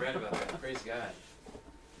absolutely right about that. Praise God.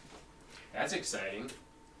 That's exciting.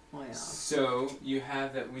 Oh, yeah. So you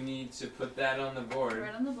have that we need to put that on the board.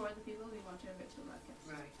 Right on the board, the people we want to invite to the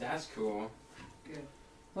podcast. Right, That's cool. good.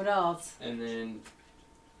 What else? And then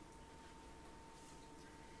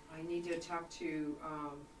I need to talk to,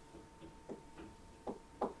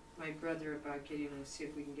 my brother about see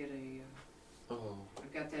if we can get oh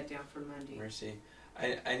I've got that down for Monday. mercy,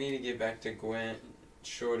 I need to get back to Gwen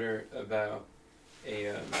Shorter about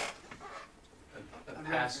a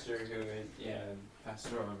pastor who would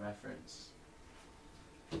pastoral reference.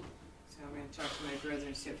 So I'm gonna talk to my brother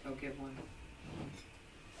and see if he'll give one.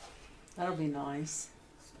 That'll be nice.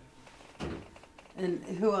 So, And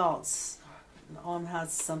who else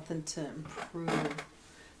has something to improve?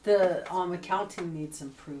 The accounting needs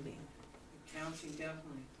improving. Counting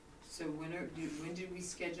definitely. So when did we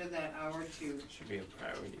schedule that hour to Should be a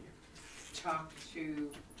priority. talk to,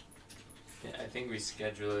 Yeah, I think we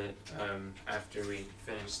schedule it after we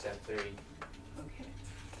finish step 3. okay.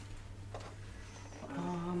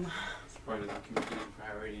 It's part of the competing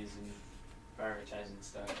priorities and prioritizing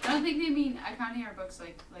stuff. I don't think they mean accounting or books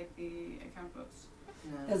like the account books.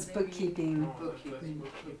 No, It's bookkeeping. Oh, that's Bookkeeping.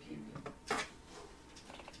 bookkeeping.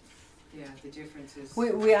 yeah, the difference is.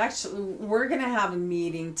 We're gonna have a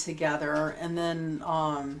meeting together, and then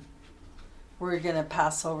we're gonna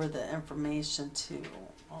pass over the information to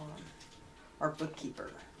our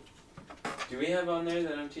bookkeeper. Do we have on there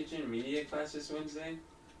that I'm teaching media classes Wednesday?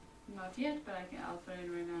 Not yet, but I'll put it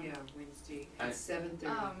in right now. Yeah, Wednesday I- at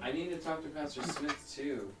 7:30. I need to talk to Pastor Smith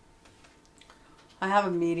too. I have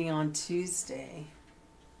a meeting on Tuesday.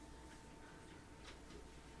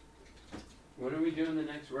 When are we doing the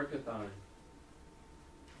next workathon?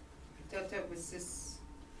 I thought that was this,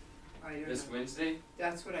 I don't This know. Wednesday?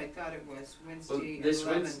 That's what I thought it was, Well, Wednesday at this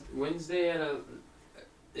 11. Wednesday at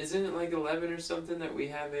isn't it like 11 or something that we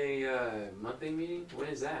have a monthly meeting? When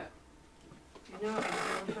is that? You know, I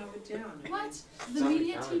don't have it down. What? It's The on the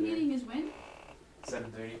media team calendar. meeting is when?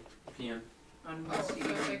 7:30 p.m. On Oh, so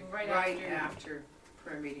Wednesday it's evening, like right after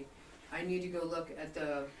prayer meeting. I need to go look at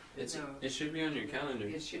the, It's No. it should be on your calendar.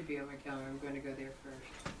 it should be on my calendar, I'm gonna go there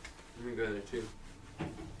first. Let me go there too.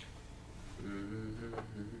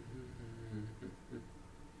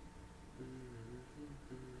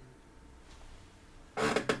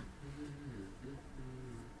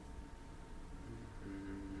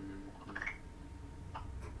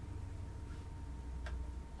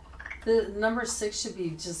 The number 6 should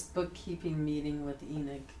be just bookkeeping meeting with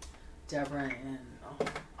Enoch, Deborah, and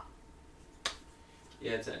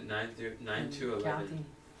Yeah, it's at 9 to 11. Kathy.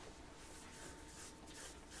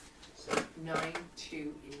 So, 9 to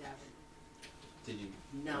 11. did you?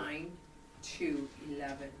 9 to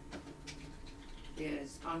 11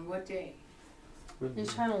 is on what day? You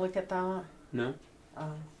trying to look at that? No,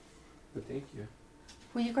 Oh. but thank you.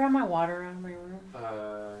 Will you grab my water out of my room?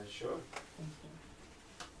 Sure. Thank you.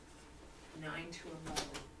 9 to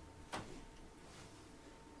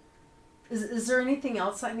 11. Is there anything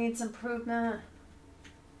else that needs improvement?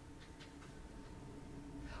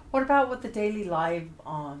 What about with the daily live?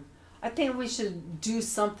 I think we should do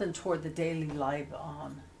something toward the daily live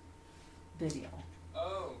video.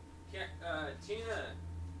 Oh, Tina,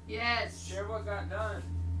 Yes. share what got done.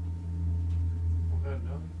 Well,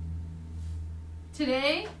 no.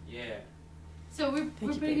 Today, Yeah. so we're you,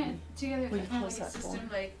 putting baby. it together Will you kind of close like a that door? system,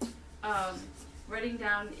 like writing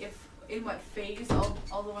down if in what phase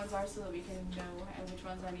all the ones are, so that we can know and which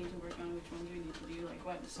ones I need to work on, which ones we need to do, like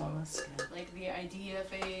what. So Oh, that's good. like the idea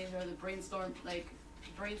phase or the brainstorming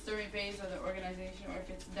phase or the organization, or if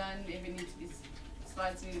it's done, if it needs to be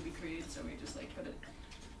slides need to be created, so we just like put it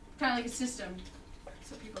kind of like a system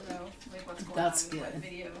so people know like what's going That's on with what good.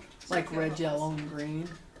 video. So Like it's gonna red, help yellow, us. and green.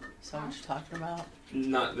 Is that what you're talking about?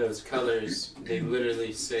 Not those colors. They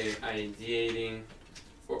literally say ideating,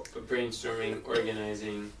 or brainstorming,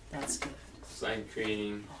 organizing, That's good. slide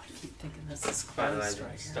creating, Oh, I keep thinking this is closed finalizing,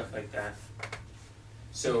 right stuff here. like that.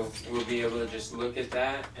 So we'll be able to just look at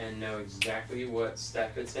that and know exactly what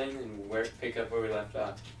step it's in and pick up where we left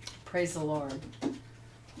off. Praise the Lord.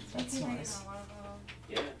 That's Maybe nice. a water bottle.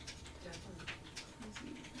 Yeah.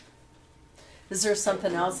 Is there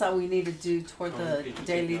something else that we need to do toward Oh, the could you take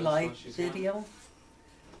daily notes live while she's gone? video?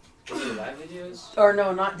 What's the live videos? Or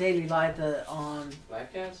no, not daily live.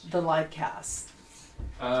 Live cast? The live cast.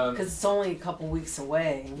 Because it's only a couple weeks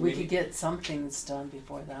away. We We could need- get some things done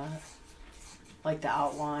before that, like the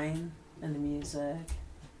outline and the music.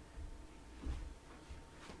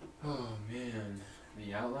 Oh man,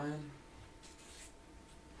 the outline.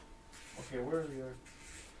 Okay, where are we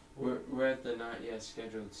at? We're at the not yet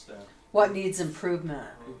scheduled stuff. What needs improvement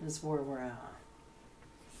is where we're at.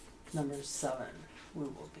 Number 7, we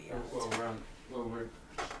will be at. We're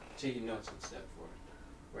taking notes on step 4.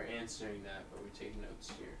 We're answering that, but we're taking notes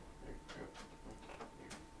here. Here.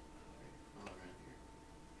 All around here.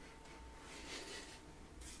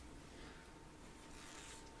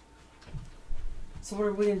 So what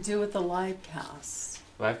are we gonna do with the live cast?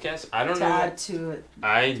 Live cast? I don't To know. add to it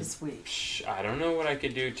I this week. I don't know what I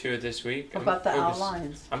could do to it this week. What about the focused-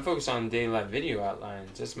 outlines? I'm focused on daily live video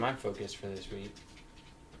outlines. That's my focus for this week.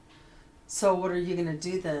 So what are you gonna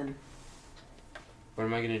do then? What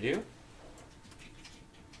am I gonna do?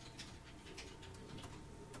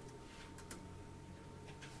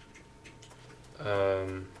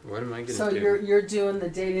 What am I gonna So do? you're doing the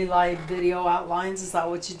daily live video outlines, is that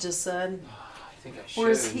what you just said? I think I should. Where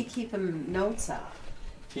is he keeping notes at?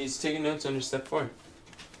 He's taking notes under step 4.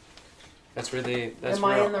 That's where they. That's Am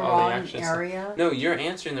where I in the all wrong the actions. area? No, you're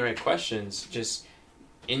answering the right questions. Just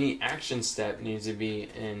any action step needs to be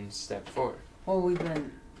in step 4. Well, we've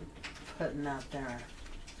been putting that there.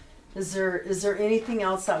 Is there anything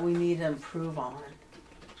else that we need to improve on?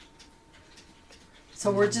 So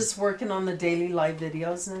we're just working on the daily live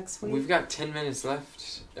videos next week? We've got 10 minutes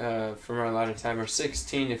left from our allotted time, or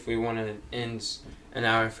 16 if we want to end an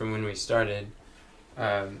hour from when we started.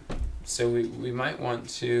 So we might want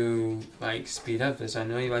to like speed up this. I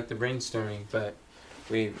know you like the brainstorming, but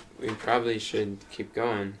we probably should keep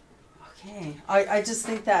going. Okay. I just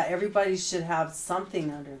think that everybody should have something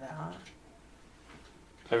under that.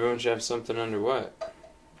 Everyone should have something under what?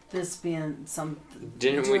 This being some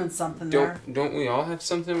Didn't we? doing something there Don't we all have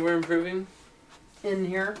something we're improving? in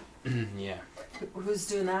here. Yeah. Who's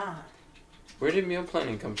doing that? Where did meal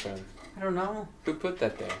planning come from? I don't know. Who put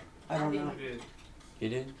that there? I don't know. We did. You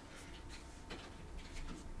did?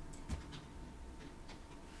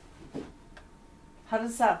 How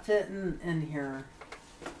does that fit in here?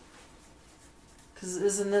 Cause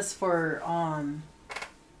isn't this for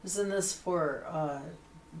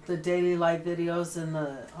the daily live videos and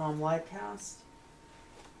the live cast?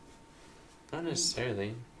 Not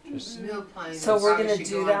necessarily. Just Meal planning. So will we're probably gonna should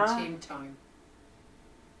do go on that? Team time.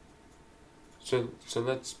 so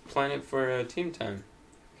let's plan it for a team time.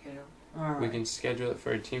 You know, All We right. can schedule it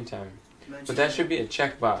for a team time. mention But that it. should be a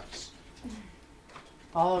checkbox.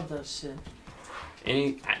 All of those should.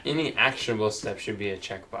 Any actionable step should be a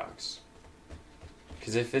checkbox.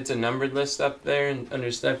 Because if it's a numbered list up there and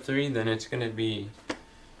under step 3, then it's gonna be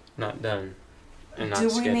not done. and not Do we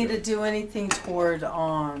scheduled. need to do anything toward that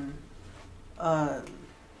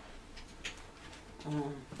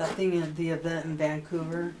thing at the event in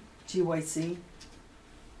Vancouver, GYC?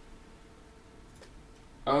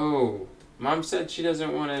 Oh, Mom said she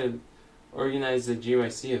doesn't want to organize the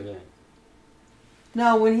GYC event.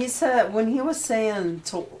 No, when he was saying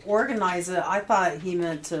to organize it, I thought he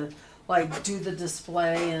meant to like do the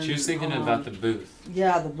display and. She was thinking about the booth.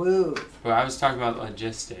 Yeah, the booth. Well, I was talking about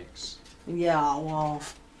logistics. Yeah, well,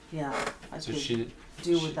 yeah. I So could she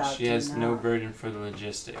do without. she has doing no that. burden for the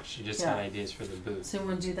logistics. She just had ideas for the booth. So you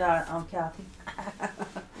want to do that, Kathy?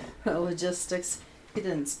 Logistics. He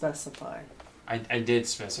didn't specify. I did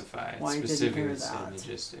specify. Well, I didn't specifically hear said that.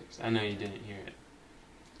 logistics. I know you didn't hear it.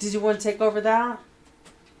 Did you want to take over that?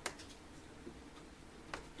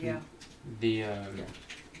 Yeah. The Yeah.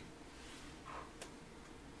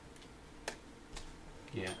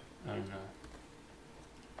 yeah, I don't know.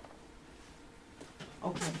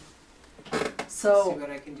 Okay. See So, what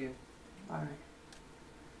I can do. all right.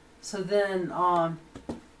 So then,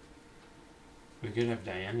 We could have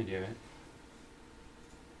Diana do it.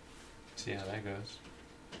 See how that goes.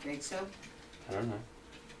 Think so? I don't know.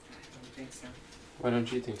 I don't think so. Why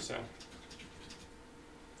don't you think so?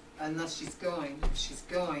 Unless she's going. If she's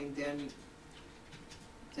going, then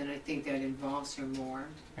I think that involves her more.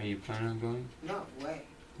 Are you planning on going? No way.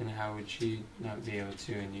 Then how would she not be able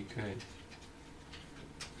to and you could?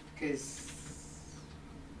 Because,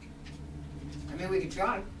 I mean, we could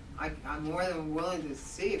try. I'm more than willing to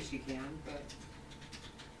see if she can, but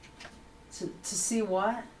to see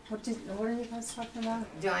what? What are you guys talking about?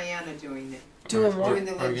 Diana doing it. Doing what? Doing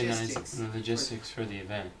the Organize logistics. the logistics for the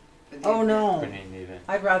event. for the Oh event. no. Coordinating the event.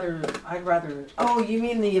 I'd rather. Oh, you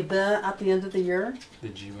mean the event at the end of the year? The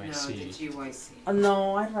No, GYC. the GYC.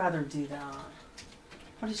 No, I'd rather do that.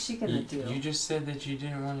 What is she gonna You, do? you just said that you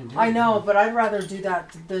didn't want to do it. I know, but I'd rather do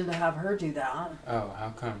that than to have her do that Oh, how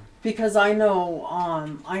come? because I know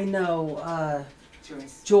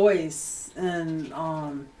Joyce. Joyce and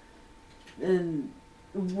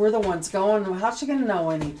we're the ones going. How's she gonna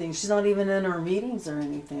know anything? She's not even in our meetings or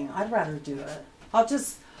anything. I'd rather do it. I'll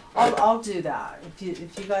do that.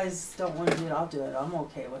 If you guys don't want to do it, I'll do it. I'm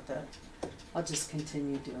okay with it. I'll just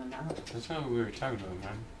continue doing that. That's not what we were talking about,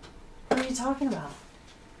 man. What are you talking about?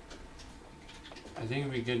 I think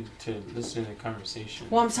it'd be good to listen to the conversation.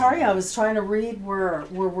 Well, I'm sorry. I was trying to read where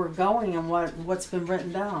we're going and what's been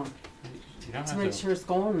written down You don't to have make to. sure it's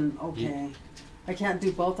going okay. I can't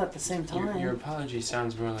do both at the same time. Your apology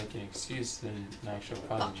sounds more like an excuse than an actual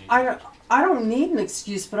apology. I don't need an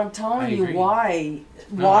excuse, but I'm telling I you agree. why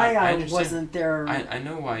No, why I I understand. wasn't there. I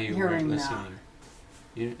know why you hearing weren't that.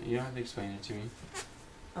 listening. You don't have to explain it to me.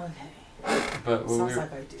 Okay. But Sounds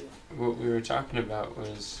like I do. what we were talking about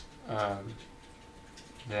was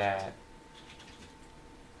that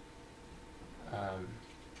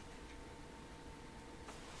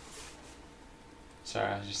sorry,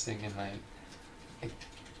 I was just thinking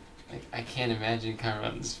I can't imagine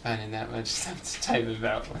Carmen's finding that much stuff to type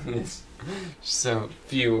about when there's so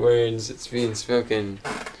few words that's being spoken.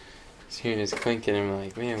 Just hearing his clinking, I'm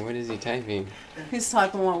like, man, what is he typing? He's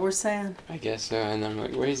typing what we're saying. I guess so, and I'm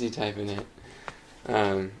like, where is he typing it?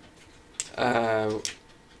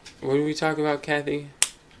 What did we talk about, Kathy?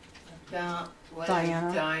 What Diana.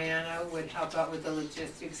 if Diana would help out with the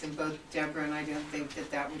logistics, and both Deborah and I don't think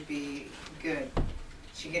that would be good.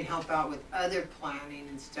 She can help out with other planning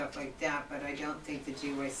and stuff like that, but I don't think the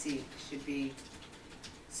GYC should be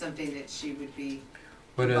something that she would be.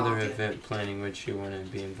 What other Involved in. event planning would you want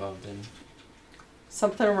to be involved in?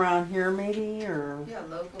 Something around here, maybe, or Yeah,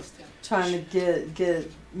 local stuff. trying to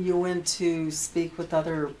get you in to speak with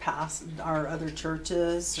other other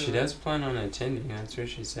churches. She or- does plan on attending, that's what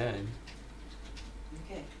she said.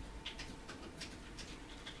 Okay.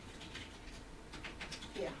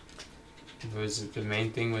 Yeah. Was it the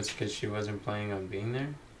main thing was because she wasn't planning on being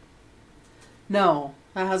there? No,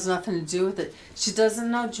 that has nothing to do with it. She doesn't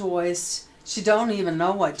know Joyce. She don't even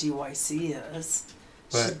know what GYC is.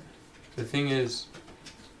 But the thing is,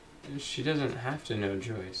 she doesn't have to know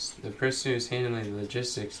Joyce. The person who's handling the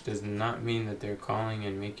logistics does not mean that they're calling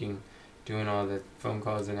and doing all the phone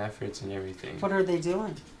calls and efforts and everything. What are they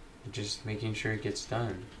doing? Just making sure it gets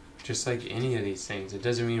done. Just like any of these things. It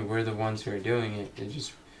doesn't mean we're the ones who are doing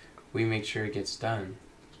it. We make sure it gets done.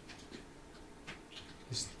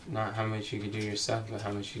 It's not how much you can do yourself, but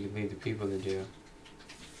how much you can lead the people to do.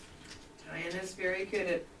 Diana's very good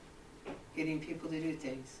at getting people to do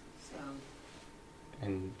things, so.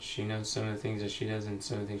 And she knows some of the things that she does and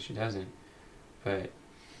some of the things she doesn't. But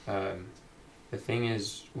the thing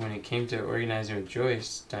is, when it came to organizing with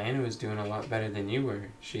Joyce, Diana was doing a lot better than you were.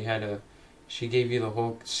 She she gave you the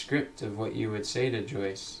whole script of what you would say to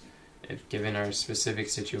Joyce. If given our specific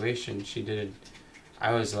situation, she did.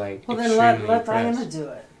 I was like, Well, then extremely let impressed. Diana do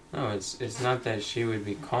it. No, it's not that she would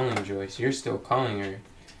be calling Joyce. You're still calling her.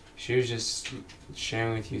 She was just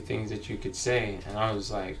sharing with you things that you could say, and I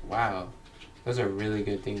was like, wow, those are really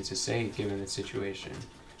good things to say given the situation.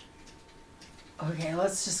 Okay,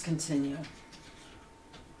 let's just continue.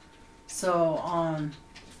 So,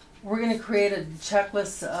 we're gonna create a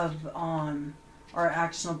checklist of our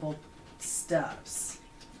actionable steps.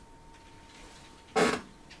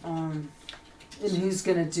 And who's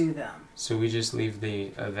gonna do them? So we just leave the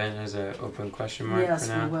event as an open question mark Yes,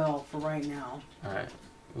 for now? we will for right now. Alright,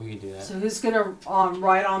 we can do that. So who's gonna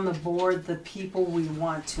write on the board the people we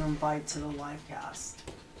want to invite to the live cast?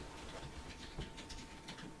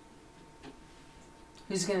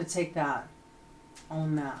 Who's gonna take that?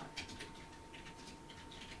 Own that.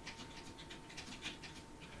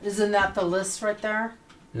 Isn't that the list right there?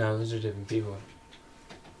 No, those are different people.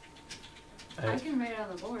 I can write it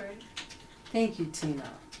on the board, Thank you,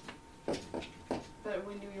 Tina. but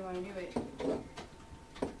when do we want to do it?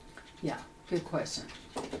 Good question.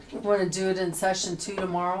 Want to do it in session 2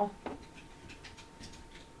 tomorrow?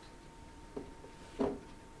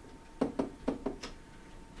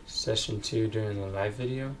 Session 2 during the live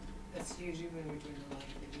video? That's usually when we're doing the live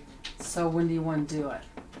video. So when do you want to do it?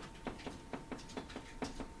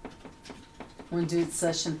 Want to do it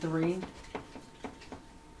session 3?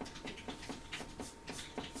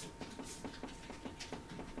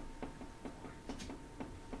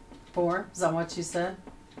 Four? Is that what you said?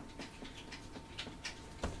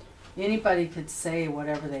 Anybody could say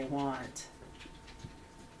whatever they want.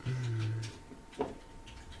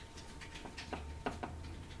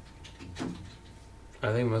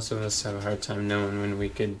 I think most of us have a hard time knowing when we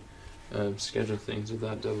could schedule things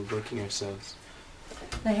without double booking ourselves.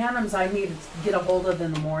 The Hannums I need to get a hold of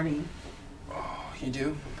in the morning. Oh, you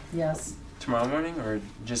do? Yes, Tomorrow morning or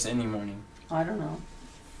just any morning? I don't know.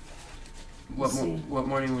 What See. what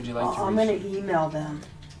morning would you like to I'm reach? gonna email them.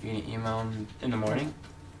 You gonna email them in the morning?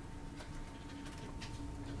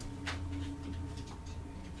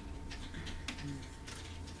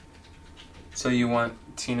 So you want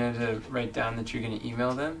Tina to write down that you're gonna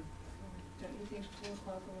email them, Don't you think 4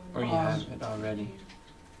 o'clock or you have it already?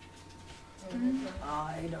 I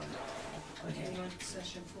don't know. Okay.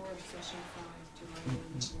 Session 4 or session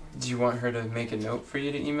 5 Do you want her to make a note for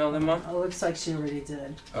you to email them on? It looks like she already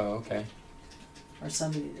did, Oh, okay. or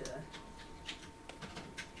somebody did.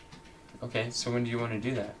 Okay, so when do you want to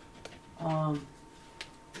do that?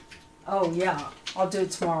 Oh yeah, I'll do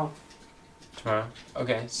it tomorrow. Tomorrow?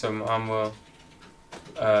 Okay, so Mom will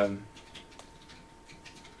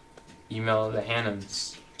email the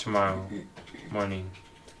Hannums tomorrow morning.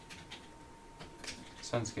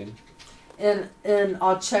 Sounds good. And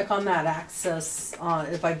I'll check on that access,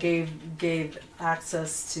 if I gave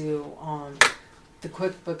access to, the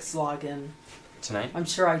QuickBooks login. Tonight? I'm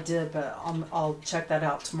sure I did, but I'll check that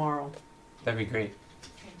out tomorrow. That'd be great.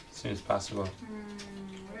 As soon as possible.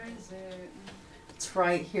 Where is it? It's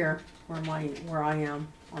right here, where I am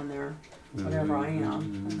on there, whatever I am.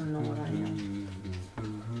 I don't know what I am.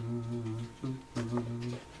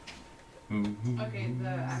 Okay, the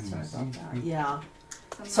Sorry access. about that. Yeah,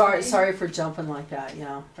 Somebody- sorry for jumping like that,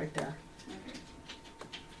 yeah, right there. Okay.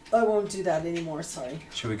 I won't do that anymore, sorry.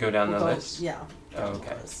 Should we go down We'll the go- list? Yeah. Oh, down the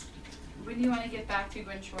okay. list. When do you want to get back to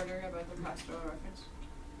Gwen Shorter about the pastoral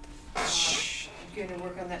reference? Shh. I'm gonna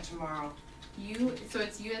work on that tomorrow. So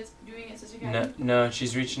it's you that's doing it, Sister No, Kathy? no,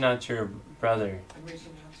 she's reaching out to her brother, I'm reaching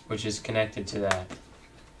out. which is connected to that.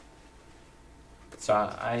 So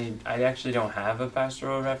I actually don't have a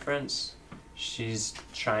pastoral reference. She's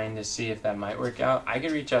trying to see if that might work out. I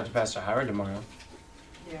could reach out to Pastor Howard tomorrow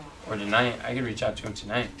Yeah. or tonight. I could reach out to him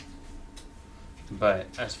tonight. But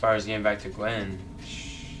as far as getting back to Gwen,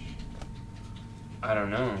 I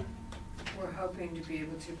don't know. We're hoping to be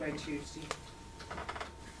able to by Tuesday.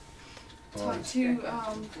 Well, Talk to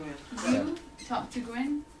Gwen. you. Talk to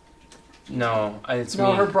Gwen. no, it's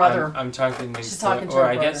No, me. her brother. I'm talking to She's talking to or her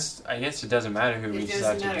I brother. guess it doesn't matter who It reaches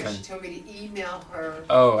out doesn't to matter, Gwen. she told me to email her,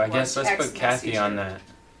 Oh, I or guess let's put text Kathy message on her. that.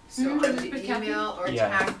 so Mhm, I'm just to put Kathy? email or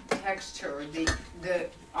Yeah. text her, the,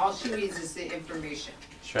 all she needs is the information.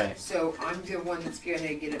 That's right. So I'm the one that's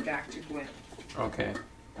gonna get it back to Gwen, Okay.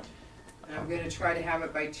 and I'm gonna try to have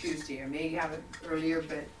it by Tuesday, I may have it earlier,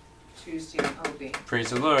 but Tuesday I'm hoping. Praise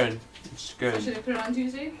the Lord. It's good. Should I put it on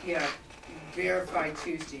Tuesday? Yeah, verify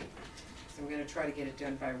Tuesday, so I'm gonna try to get it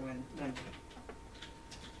done by Monday.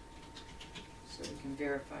 So we can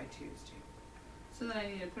verify Tuesday. So then I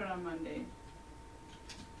need to put it on Monday.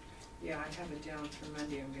 Yeah, I have it down for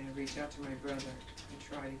Monday. I'm gonna reach out to my brother and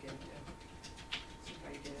try to get it done. See if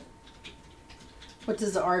I can get it. What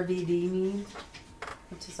does RVD mean?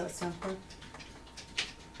 What does that stand for?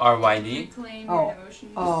 RYD? Reclaim Oh. your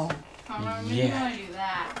devotions. Oh, Come on, we Yeah. want to do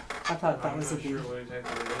that. I thought that I'm was a not D. sure what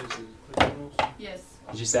exactly it is. Is it clickable? Yes.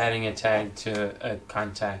 Just adding a tag to a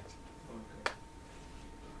contact. Okay.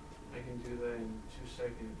 I can do that in 2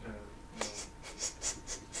 seconds.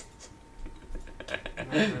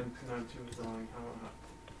 Not too long.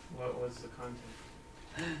 What's the content?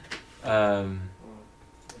 Oh,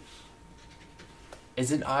 it's,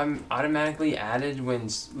 Is it automatically added when?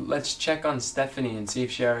 Let's check on Stephanie and see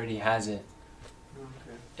if she already has it.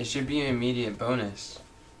 okay. It should be an immediate bonus.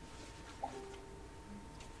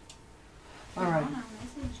 All right. Wanna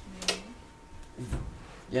message me?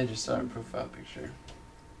 Yeah, just saw her profile picture.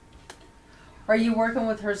 Are you working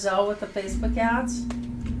with Herzell with the Facebook ads?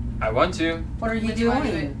 I want to. What are you When do you wanna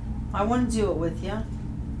do doing? it? I want to do it with you.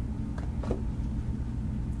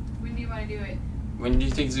 When do you want to do it? When do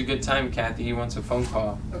you think is a good time, Kathy? He wants a phone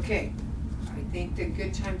call. Okay, I think the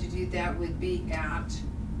good time to do that would be at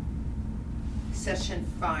session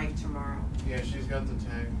 5 tomorrow. Yeah, she's got the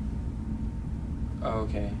tag. Oh,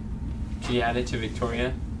 okay. Can you add it to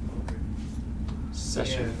Victoria? Okay.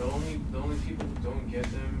 Session. Yeah, the only people who don't get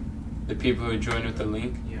them. The people who join with the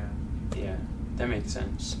link? Yeah. Yeah, that makes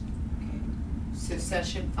sense. So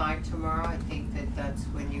session 5 tomorrow, I think that's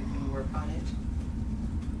when you can work on it.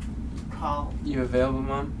 Call You available,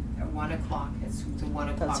 Mom? at 1 o'clock, it's the 1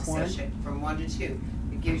 o'clock That's one? session, from 1 to 2.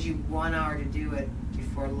 It gives you 1 hour to do it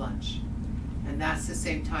before lunch. And that's the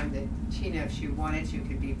same time that Tina, if she wanted to,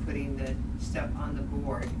 could be putting the stuff on the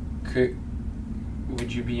board.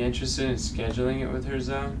 Would you be interested in scheduling it with her,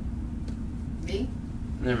 Zone? Me?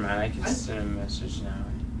 Never mind, I can I- send a message now.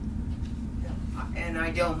 And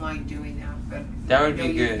I don't mind doing that, but That I would know be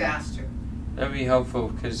you good. faster. That would be helpful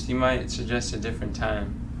because he might suggest a different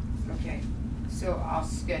time. Okay, so I'll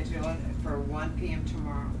schedule it for 1 p.m.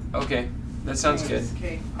 tomorrow. Okay, that sounds good.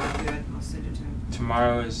 Okay, I'll do it, I'll send it to him.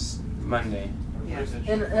 Tomorrow is Monday. Yeah. Where's that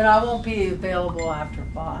And I won't be available after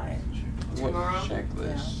 5 What Tomorrow?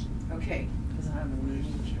 checklist? Okay, because I have a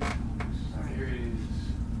meeting. all right. Here it is.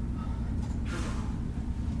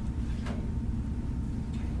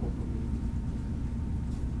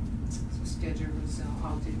 So schedule was,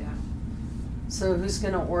 I'll do that. So who's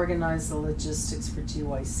going to organize the logistics for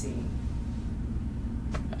GYC?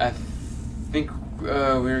 I think we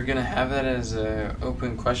were gonna have that as a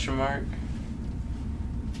open question mark.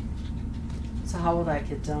 So how will that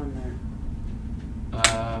get done then?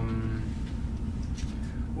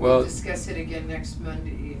 We'll Well, discuss it again next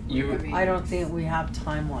Monday. I don't think we have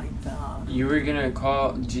time like that. you were gonna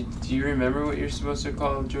call. Do you remember what you're supposed to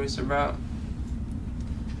call Joyce about?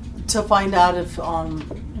 To find out if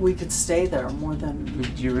we could stay there more than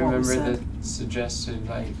Do you what was remember said. the suggested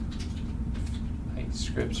like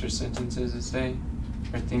scripts or sentences to say,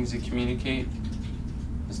 or things to communicate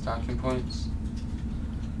as talking points?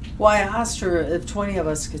 Well, I asked her if 20 of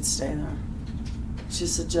us could stay there. She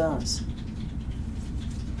said yes.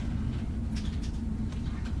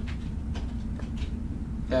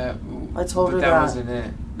 That. I told but her that that. wasn't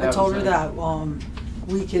it. I told her was it. that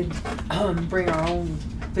we could bring our own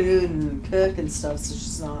food and cook and stuff, so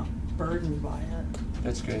she's not burdened by it.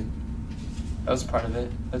 That's good. That was part of it.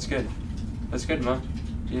 That's good. That's good, Mom.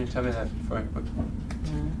 You didn't tell me that before.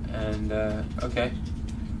 And okay.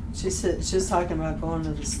 She said she was talking about going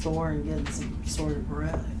to the store and getting some sort of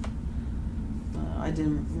bread. I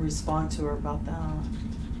didn't respond to her about that,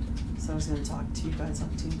 so I was going to talk to you guys on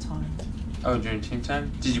team time. Oh, during team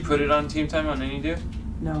time? Did you put it on team time on Anydo?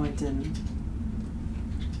 No, I didn't.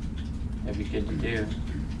 That'd be good to do,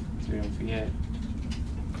 so we don't forget.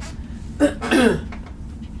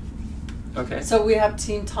 Okay. So we have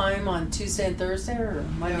team time on Tuesday and Thursday, or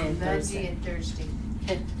Monday No, and Thursday? Monday and Thursday.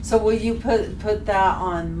 Okay. So will you put that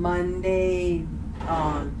on Monday,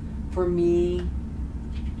 for me?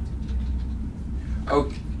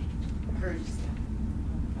 Okay. Hers,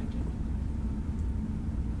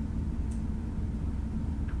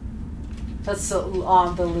 That's the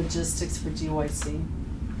logistics for GYC.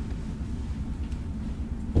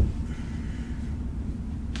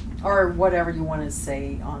 Or whatever you want to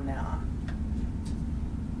say on that.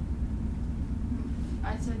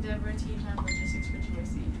 I said Deborah Tea Time Logistics for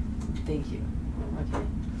GYC. Thank you. Okay.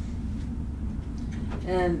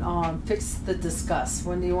 And fix the discuss.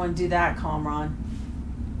 When do you want to do that, Comron?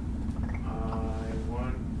 I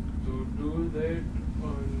want to do that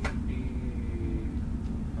on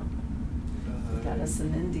the. Got us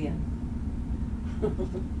an Indian.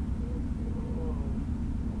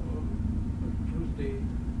 Tuesday.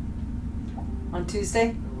 On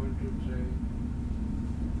Tuesday? What did it say?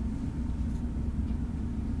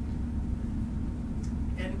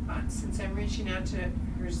 And since I'm reaching out to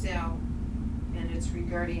Herzell, and it's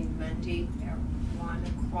regarding Monday at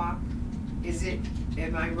 1:00, is it,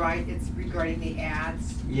 am I right, it's regarding the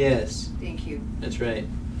ads? Yes, Thank you. that's right.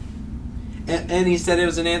 And he said it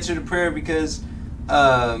was an answer to prayer because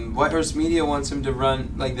White Horse Media wants him to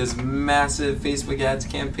run like this massive Facebook ads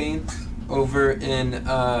campaign over in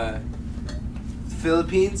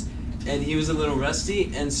Philippines, and he was a little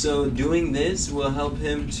rusty, and so doing this will help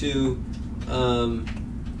him to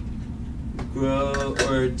grow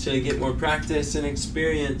or to get more practice and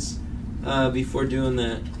experience before doing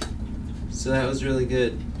that. So that was really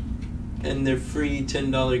good. And they're free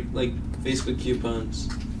 $10 like Facebook coupons.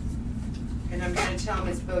 And I'm gonna tell him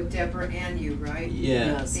it's both Deborah and you, right? Yeah.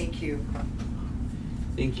 Yes. Thank you.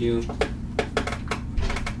 Thank you.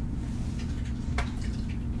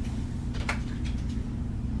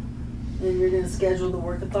 And you're gonna schedule the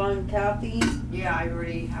workathon, Kathy? Yeah, I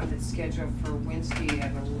already have it scheduled for Wednesday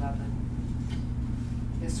at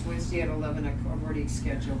 11. This Wednesday at 11, I've already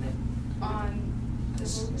scheduled it. On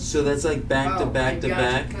So that's like back to back to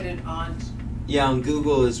back. I've got to put it on, Yeah, on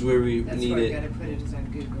Google is where we that's need where I've it. got to put it, is on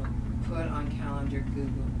Google. Put on calendar,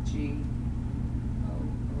 Google,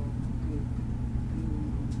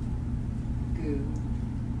 Goo.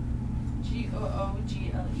 GOOGLE.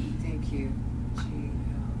 Thank you.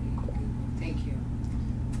 G-L-E, Google. Thank you.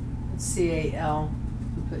 CAL.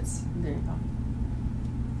 Who puts, there you go.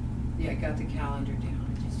 Yeah, I got the calendar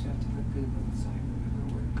down. I just have to put Google so I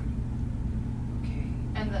remember where to put it. Okay.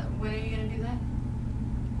 And when are you gonna do that?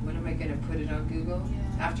 When am I gonna put it on Google?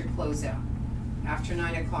 Yeah. After closeout. After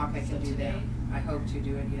 9 o'clock, I So can do that. today? I hope to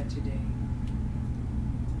do it yet today.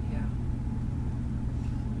 Yeah.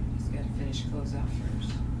 Just gotta finish closeout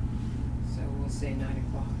first. So we'll say 9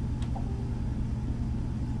 o'clock.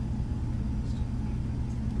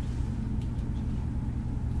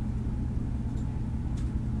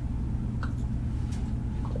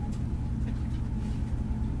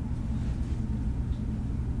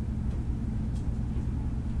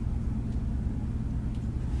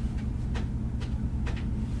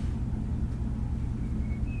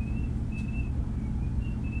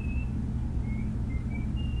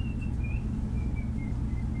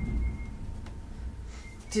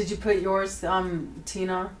 Did you put yours,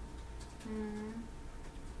 Tina?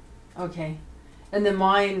 Okay. And then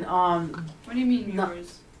mine, What do you mean No.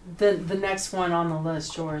 yours? the next one on the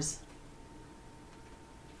list, yours.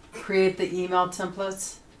 Create the email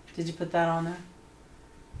templates. Did you put that on there?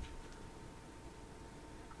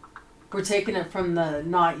 We're taking it from the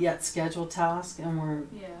not yet scheduled task and we're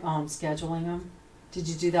Yeah. scheduling them. Did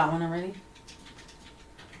you do that one already?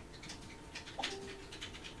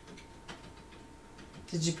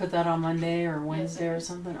 Did you put that on Monday or Wednesday or did.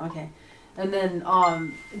 something? Okay. And then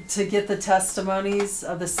to get the testimonies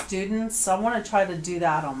of the students, I want to try to do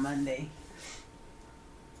that on Monday.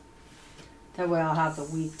 That way I'll have the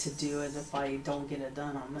week to do it if I don't get it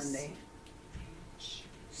done on Monday.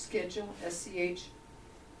 Schedule, SCH.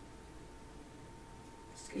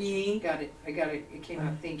 E. Got it. I got it. It came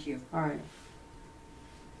up. Thank you. All right.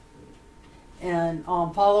 And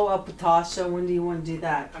follow up with Tasha. When do you want to do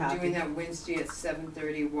that, I'm Kathy? doing that Wednesday at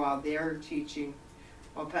 7:30 while they're teaching.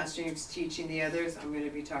 While Pastor Nick's teaching the others, I'm going to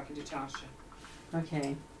be talking to Tasha.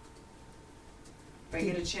 Okay. If I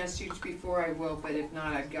get a chance to teach before, I will, but if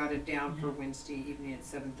not, I've got it down for Wednesday evening at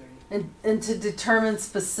 7:30. And to determine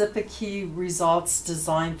specific key results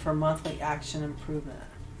designed for monthly action improvement.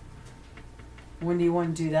 When do you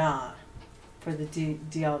want to do that for the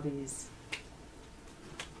DLBs?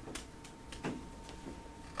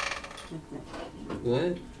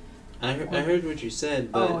 What? I heard what you said,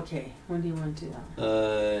 Oh, but okay. When do you want to do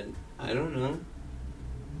that? I don't know.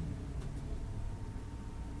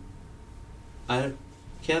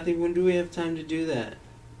 Kathy, when do we have time to do that?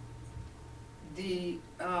 The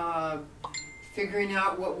figuring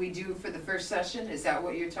out what we do for the first session, is that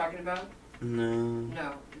what you're talking about? No.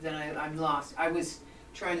 No, then I'm lost. I was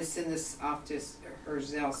trying to send this off to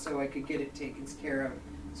Herzell so I could get it taken care of,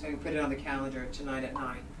 so I can put it on the calendar tonight at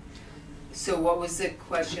 9. So what was the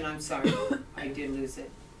question? I'm sorry, I did lose it.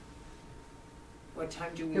 What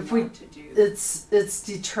time do we If we- want to do? It's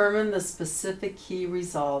determine the specific key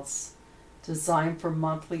results designed for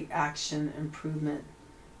monthly action improvement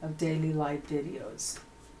of daily life videos.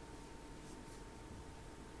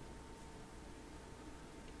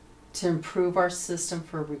 To improve our system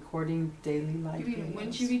for recording daily life You mean videos.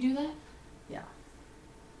 when should we do that? Yeah.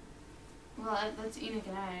 Well, that's Enoch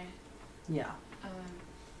and I. Yeah.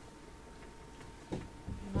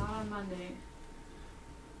 Not on Monday.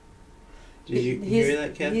 Did you He's- hear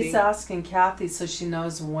that, Kathy? He's asking Kathy so she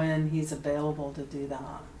knows when he's available to do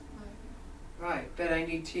that. Right, but I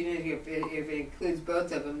need Tina, if it includes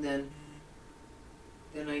both of them, then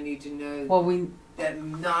I need to know Well, we that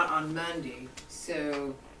not on Monday,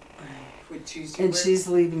 so would Tuesday and work? she's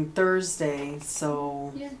leaving Thursday,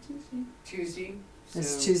 so Yeah, Tuesday. Tuesday? is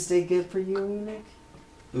So- Tuesday good for you, Enoch?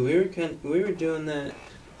 We were doing that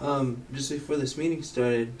just before this meeting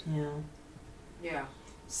started. Yeah. Yeah,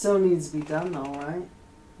 Still needs to be done though, right?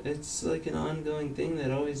 It's like an ongoing thing that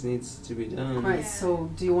always needs to be done. Right. Yeah. So,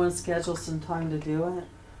 do you want to schedule some time to do it?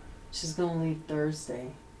 She's gonna leave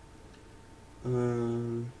Thursday.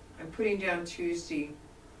 Um, I'm putting down Tuesday,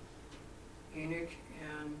 Enoch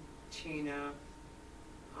and Tina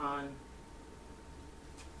on,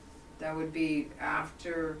 that would be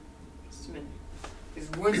after, just a minute, because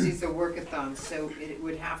Wednesday's a workathon, so it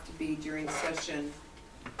would have to be during session.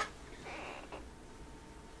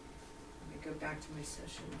 Let me go back to my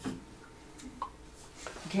sessions.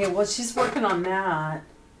 Okay. Well, she's working on that.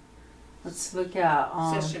 Let's look at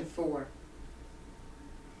Session 4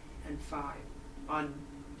 and 5 on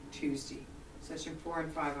Tuesday. Session 4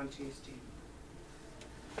 and 5 on Tuesday.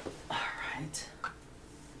 All right.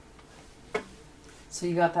 So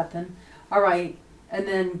you got that then? All right. And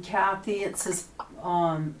then Kathy, it says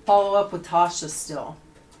follow up with Tasha still.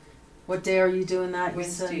 What day are you doing that? You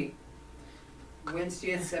said? Wednesday.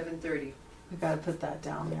 Wednesday at 7:30. We gotta put that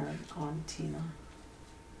down there on Tina.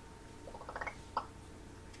 Got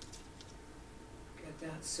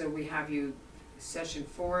that. So we have you session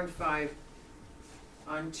 4 and 5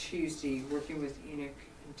 on Tuesday, working with Enoch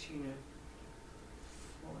and Tina.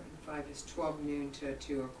 4 and 5 is 12 noon to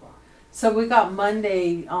 2 o'clock. So we got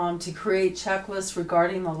Monday to create checklists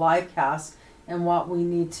regarding the live cast and what we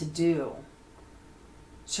need to do.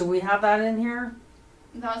 Should we have that in here?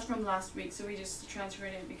 That was from last week, so we just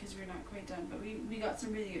transferred it because we're not quite done. But we got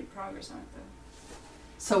some really good progress on it though.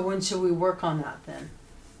 So when should we work on that then?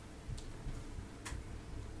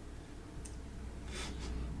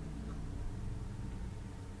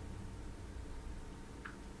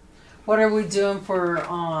 What are we doing for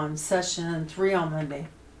session 3 on Monday?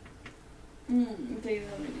 What day do you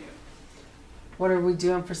want me to do? What are we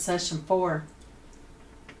doing for session 4?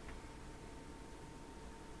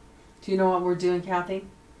 Do you know what we're doing, Kathy?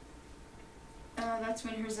 That's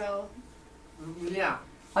when Herzl. Yeah.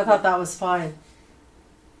 I thought that was 5.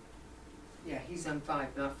 Yeah, he's on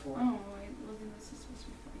 5, not 4. Oh, wait, well then this is supposed to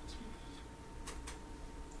be 5 too.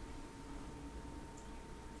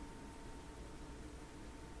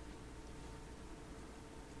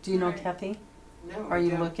 Do you know, Alright. Kathy? No. Are I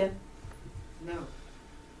you don't. looking? No.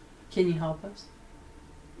 Can you help us?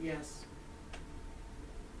 Yes.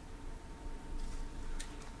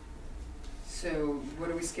 So what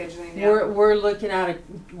are we scheduling now? We're looking at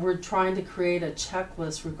we're trying to create a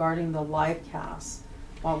checklist regarding the live cast.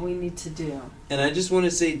 What we need to do. and I just want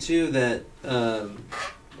to say too that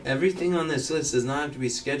everything on this list does not have to be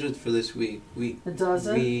scheduled for this week. It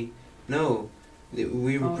doesn't? We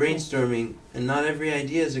were Okay. brainstorming, and not every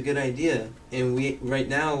idea is a good idea. And we right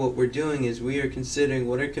now what we're doing is we are considering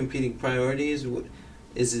what are competing priorities. What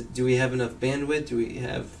is it? Do we have enough bandwidth? Do we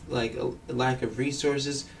have like a lack of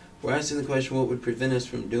resources? We're asking the question: what would prevent us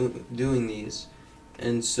from doing these?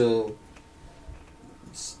 And so,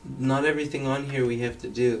 not everything on here we have to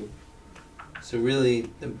do. So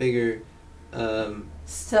really, the bigger.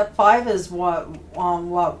 Step 5 is what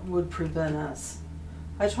would prevent us.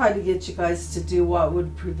 I tried to get you guys to do what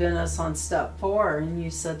would prevent us on step 4, and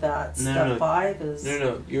you said that No, step no. 5 is.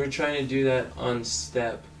 No, you were trying to do that on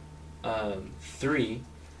step 3,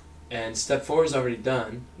 and step 4 is already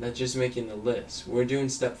done. That's just making the list. We're doing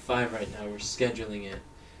step 5 right now. We're scheduling it,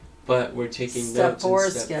 but we're taking Step notes. 4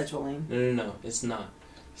 in is step scheduling. No, it's not.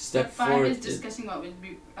 Step 5 4 is discussing what would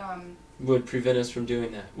be. would prevent us from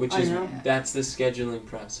doing that, which I is know. that's the scheduling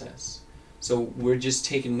process. So we're just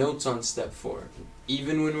taking notes on step 4.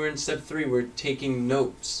 Even when we're in step 3, we're taking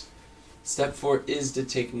notes. Step 4 is to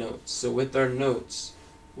take notes. So with our notes,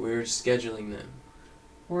 we're scheduling them.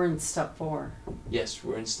 We're in step 4. Yes,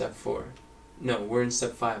 we're in step 4. No, we're in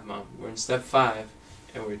step 5, Mom. We're in step 5,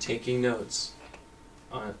 and we're taking notes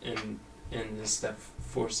on in the step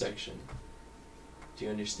 4 section. Do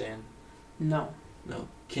you understand? No. No.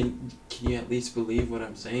 Can you at least believe what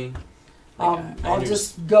I'm saying? Like, I I'll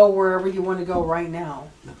just go wherever you want to go right now.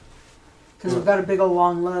 No. Because we've got a big old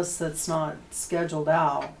long list that's not scheduled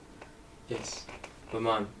out. Yes, but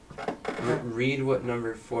Mom, read what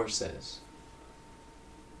number 4 says.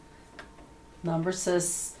 Number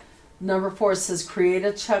 4 says create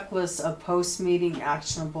a checklist of post-meeting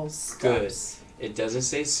actionable steps. It doesn't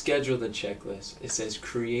say schedule the checklist. It says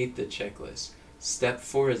create the checklist. Step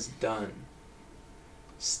 4 is done.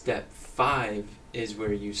 Step 5 is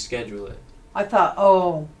where you schedule it. I thought,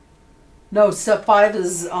 no, step 5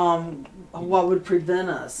 is what would prevent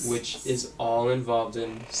us. Which is all involved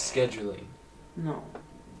in scheduling. No.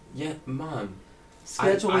 Yeah, Mom.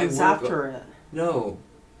 Scheduling's after it. No.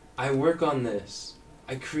 I work on this.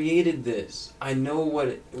 I created this. I know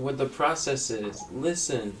what the process is.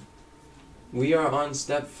 Listen. We are on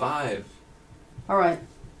step 5. All right.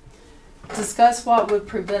 Discuss what would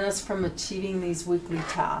prevent us from achieving these weekly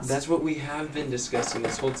tasks. That's what we have been discussing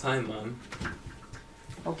this whole time, Mom.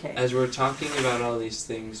 Okay. As we're talking about all these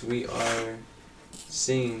things, we are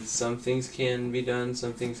seeing some things can be done,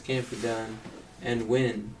 some things can't be done, and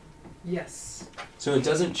when. Yes. So it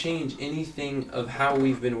doesn't change anything of how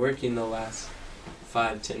we've been working the last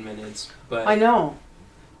 5-10 minutes. But I know.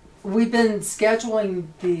 We've been scheduling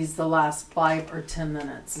these the last 5 or 10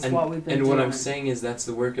 minutes is what we've been doing. And what I'm saying is that's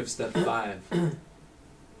the work of step 5.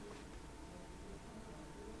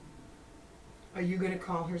 Are you going to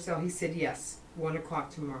call her? So he said yes, 1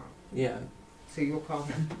 o'clock tomorrow. Yeah. So you'll call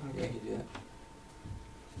her? Yeah, Okay. you do that.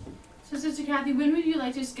 So, Sister Kathy, when would you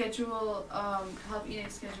like to schedule, help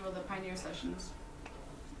Enoch schedule the Pioneer sessions?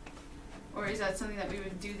 Or is that something that we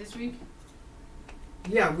would do this week?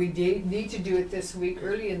 Yeah, we need to do it this week,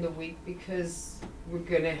 early in the week, because we're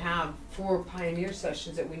going to have 4 Pioneer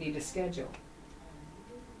sessions that we need to schedule.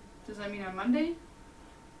 Does that mean on Monday?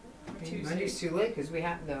 Or Tuesday? Monday's too late because we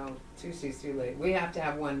have, no, Tuesday's too late. We have to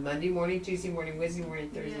have one Monday morning, Tuesday morning, Wednesday morning,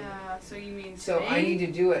 Thursday morning. Yeah, so you mean today? So I need to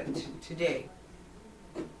do it today.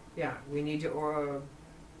 Yeah, we need to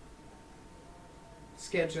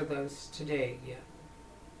schedule those today, yeah.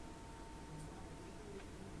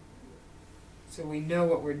 So we know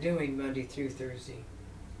what we're doing Monday through Thursday.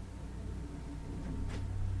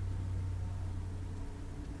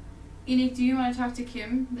 Enoch, do you want to talk to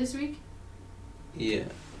Kim this week Yeah.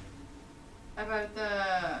 about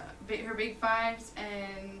her big fives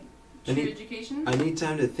and I true need- education? I need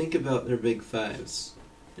time to think about their big 5s.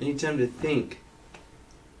 I need time to think.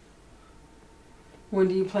 When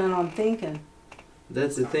do you plan on thinking?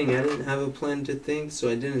 That's the thing. I didn't have a plan to think, so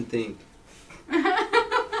I didn't think.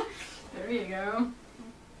 There you go.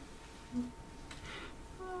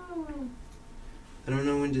 Oh. I don't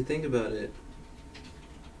know when to think about it.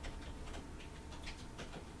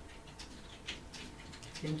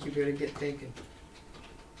 I think you better get thinking.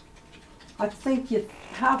 I think you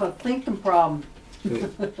have a thinking problem.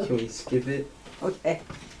 Can we skip it? Okay.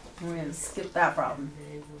 We're going to skip that problem.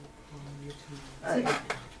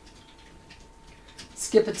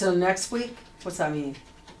 Skip it till next week? What's that mean?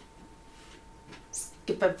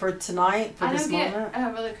 Skip it for tonight, for I this don't get moment?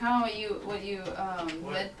 Brother Khan, what you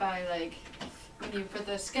meant by like when you put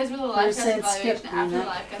the schedule the You're life test saying evaluation skip after the Enoch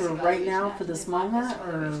life test for evaluation. right now, after for this the life test moment,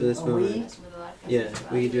 or evaluation. For this a moment. week? After the life test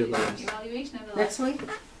Yeah, we can do it evaluation. last. Evaluation of the Next life week?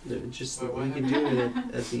 No, just Wait, we what can do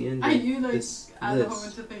it at the end. Are of you like this add a list. whole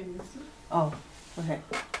bunch of things? Oh, okay.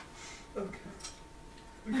 Okay.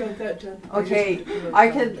 We got that done. Okay, I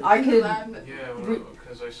could, Yeah, re-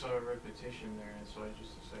 because I saw a repetition there, and so I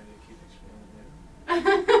just decided to keep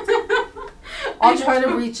expanding it. I'll try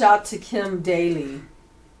to reach out to Kim daily.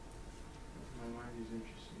 My mind is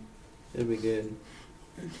interesting. That'd be good.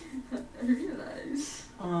 I realize.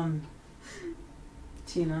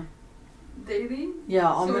 Tina. Daily? Yeah,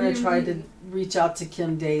 I'm So what gonna do you try to mean? reach out to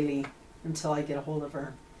Kim daily until I get a hold of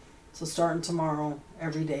her. So starting tomorrow,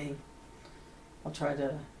 every day, I'll try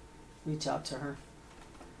to reach out to her.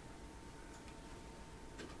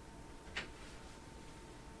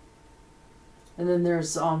 And then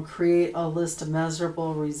there's create a list of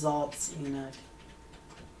measurable results, Enoch.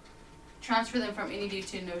 Transfer them from Anydo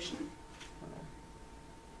to Notion.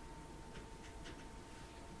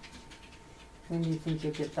 When do you think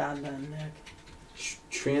you'll get that done, Nick?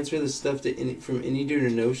 Transfer the stuff to from Anydo to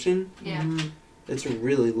Notion. Yeah. Mhm. That's a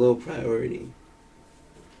really low priority.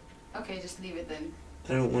 Okay, just leave it then.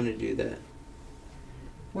 I don't want to do that.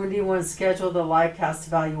 When do you want to schedule the live cast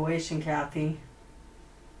evaluation, Kathy?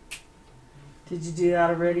 Did you do that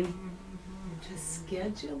already? To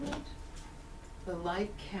schedule it, the live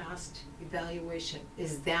cast evaluation,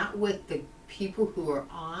 is that with the people who are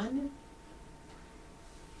on?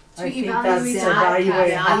 To I think evaluate that's the live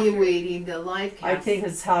evaluate. cast. Evaluating the live cast. I think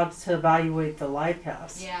it's how to evaluate the live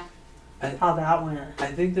cast. Yeah. How that went.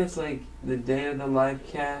 I think that's like the day of the live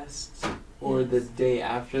cast or the day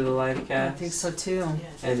after the live I cast. think so too.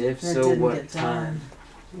 Yes. And if And it so, didn't what get time? done.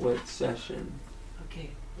 What session?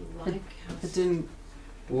 Okay, live It cast. didn't.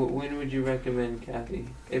 When would you recommend, Kathy?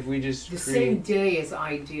 If we just The create. same day is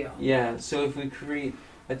ideal. Yeah, so if we create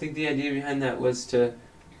I think the idea behind that was to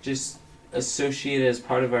just associate it as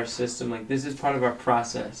part of our system. Like, this is part of our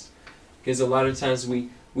process. Because a lot of times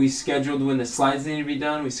we scheduled when the slides need to be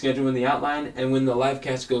done, we schedule when the outline, and when the live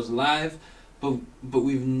cast goes live, but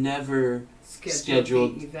we've never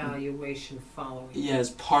scheduled the evaluation following. Yeah,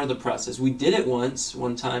 as part of the process. We did it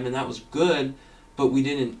one time, and that was good, but we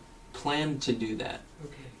didn't plan to do that.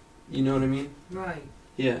 Okay. You know what I mean? Right.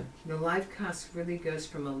 Yeah. The live cast really goes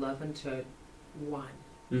from 11 to 1.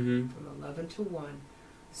 Mm-hmm. From 11 to 1.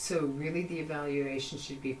 So really the evaluation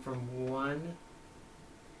should be from 1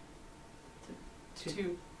 to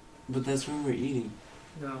 2. But that's when we're eating.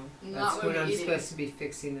 No, Not that's when when we're I'm eating. supposed to be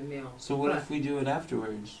fixing the meal. So what But if we do it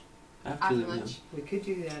afterwards? After After the meal? lunch. we could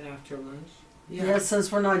do that after lunch. Yeah,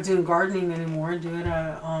 since we're not doing gardening anymore, do it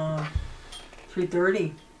at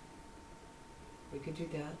 3:30. We could do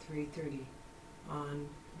that 3:30 on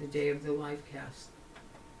the day of the live cast.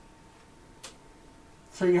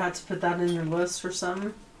 So you have to put that in your list or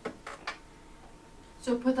something.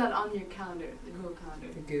 So put that on your calendar, the Google Calendar.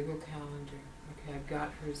 The Google Calendar. Okay, I've got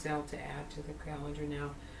her Zelle to add to the calendar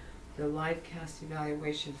now. The live cast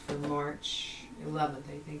evaluation for March 11th,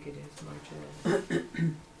 I think it is, March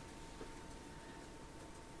 11th.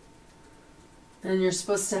 And you're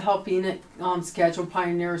supposed to help Enoch schedule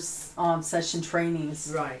Pioneer session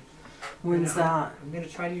trainings. Right. When's And that? I'm going to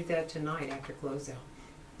try to do that tonight after closeout.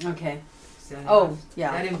 Okay. So that Oh,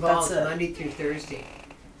 yeah. that involves that's it. Monday through Thursday.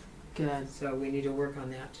 Good. So we need to work on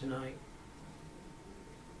that tonight.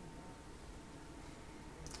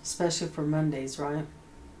 Especially for Mondays, right?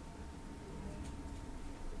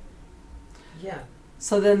 Yeah.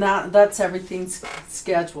 So then that's everything's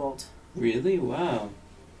scheduled. Really? Wow.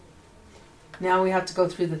 Now we have to go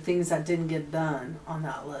through the things that didn't get done on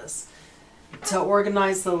that list. To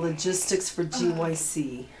organize the logistics for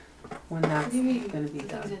GYC. When that's What do you mean? going to be The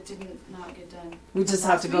things done. that didn't not get done. We just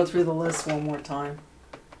have last to go week? through the list one more time.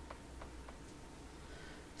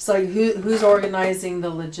 So who's organizing the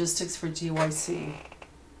logistics for GYC?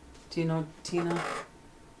 Do you know, Tina?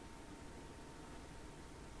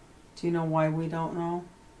 Do you know why we don't know?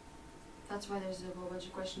 That's why there's a whole bunch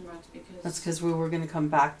of question marks because. That's because we were going to come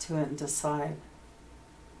back to it and decide.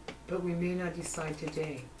 But we may not decide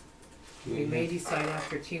today. We may decide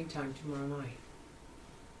after team time tomorrow night.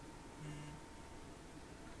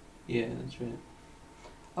 Yeah, that's right.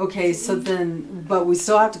 Okay, so then, but we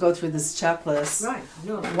still have to go through this checklist. Right.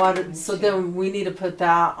 No. What? So then we need to put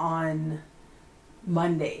that on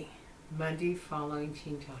Monday. Monday following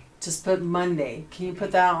team time. Just put Monday. Can you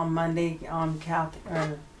put that on Monday, Kath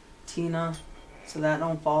or Tina, so that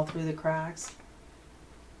don't fall through the cracks?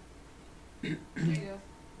 There you go.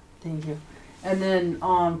 Thank you. And then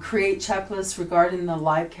create checklists regarding the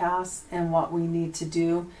live cast and what we need to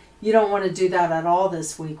do. You don't want to do that at all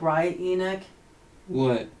this week, right, Enoch?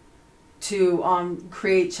 What? To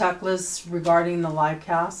create checklists regarding the live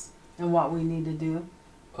cast and what we need to do.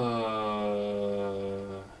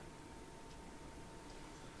 Oh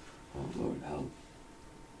Lord, help.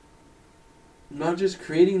 Not just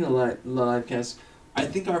creating the live cast. I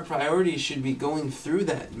think our priority should be going through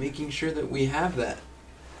that, making sure that we have that.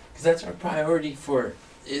 Because that's our priority for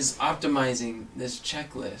is optimizing this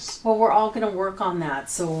checklist. Well, we're all going to work on that.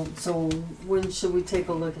 So when should we take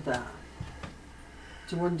a look at that?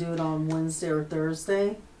 Do you want to do it on Wednesday or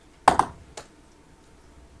Thursday?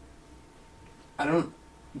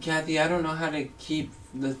 Kathy, I don't know how to keep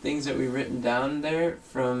the things that we've written down there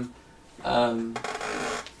from, I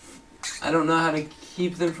don't know how to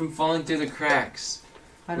keep them from falling through the cracks.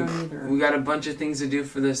 I don't either. We got a bunch of things to do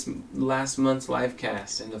for this last month's live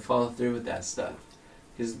cast and to follow through with that stuff.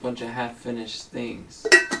 There's a bunch of half-finished things.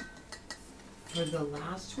 For the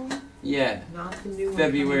last one? Yeah. Not the new one.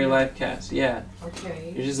 February coming up? live cast, yeah.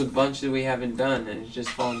 Okay. There's just a bunch that we haven't done and it's just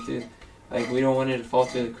falling through. Like, we don't want it to fall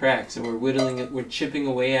through the cracks, and we're whittling it, we're chipping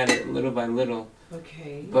away at it little by little,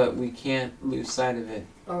 Okay. but we can't lose sight of it.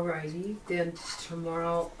 Alrighty, then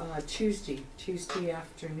tomorrow, Tuesday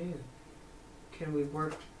afternoon. Can we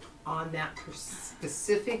work on that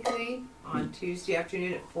specifically on Tuesday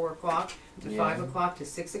afternoon at 4 o'clock to Yeah. 5 o'clock to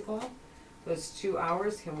 6 o'clock? Those 2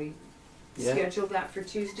 hours, can we Yeah. schedule that for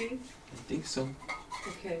Tuesday? I think so.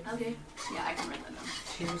 Okay. Okay. Yeah, I can write that down.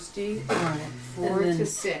 Tuesday, Alright. 4 And to then-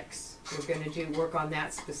 6. We're gonna do work on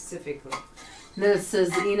that specifically. Then it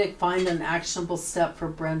says Enoch find an actionable step for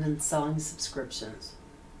Brendan selling subscriptions.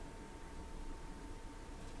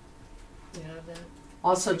 You have that?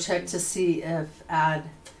 Also check to see if add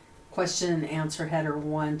question and answer header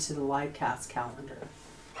 1 to the live cast calendar.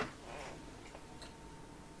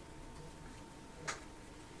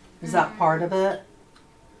 Is that part of it?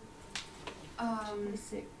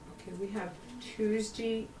 Okay, we have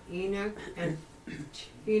Tuesday, Enoch and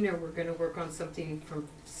Tina, we're gonna work on something from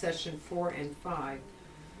session 4 and 5.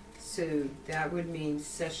 So that would mean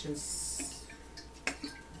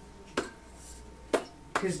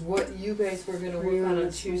cause what you guys were gonna work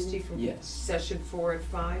on Tuesday from Yes. session 4 and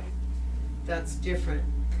 5, that's different,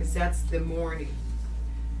 cause that's the morning,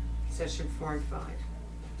 session 4 and 5.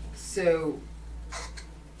 So,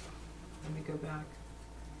 let me go back,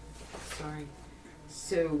 sorry.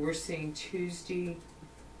 So we're saying Tuesday,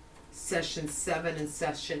 session 7 and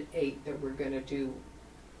session 8 that we're gonna do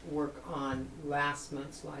work on last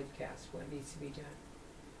month's live cast, what needs to be done.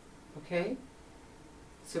 Okay?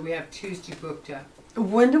 So we have Tuesday booked up.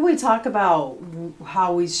 When do we talk about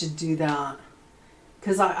how we should do that?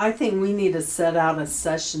 Because I think we need to set out a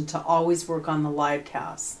session to always work on the live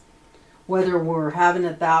cast. Whether we're having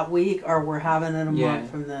it that week or we're having it a Yeah.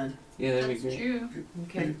 month from then. Yeah, that'd That's be great. true.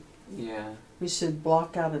 Okay, Yeah. We should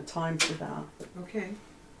block out a time for that. okay.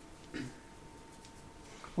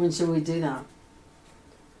 When should we do that?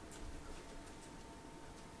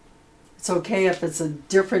 It's okay if it's a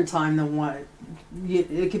different time than what,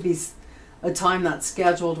 it could be a time that's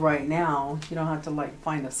scheduled right now. You don't have to like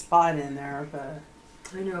find a spot in there, but.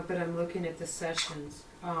 I know, but I'm looking at the sessions.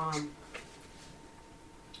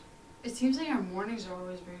 It seems like our mornings are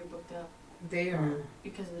always very booked up They are.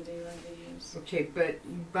 because of the daylight videos. Okay, but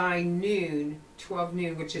by noon, 12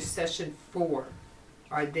 noon, which is session 4,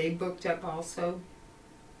 are they booked up also?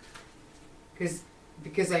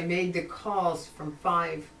 Because I made the calls from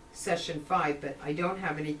session 5, but I don't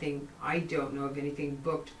know of anything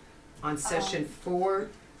booked on session 4,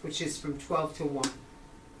 which is from 12 to 1.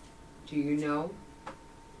 Do you know?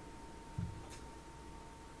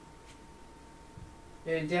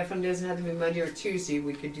 And it definitely doesn't have to be Monday or Tuesday,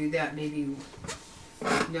 we could do that maybe,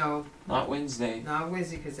 no, Not Wednesday. not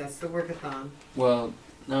Wednesday, because that's the workathon. Well,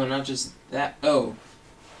 no, not just that. Oh.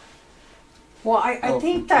 Well, I Oh,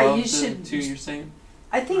 think from that 12 you to should. 2, you're saying?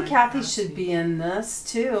 I think I'm Kathy should asking. be in this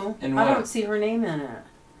too. In I what? don't see her name in it.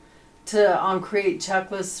 To create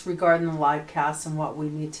checklists regarding the live cast and what we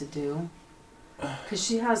need to do. Cause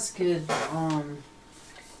she has good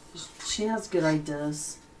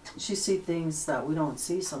ideas. She see things that we don't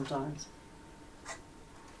see sometimes.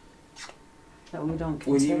 That we don't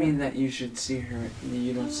consider. What do you mean that you should see her?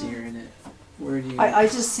 You don't see her in it. Where do you? I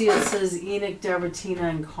just see it says Enoch, Deborah, Tina,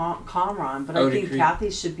 and Comron, but Oh, I to think create-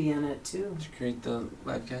 Kathy should be in it too. To create the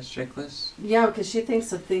livecast checklist. Yeah, because she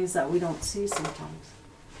thinks of things that we don't see sometimes.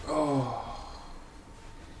 Oh.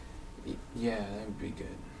 Yeah, that would be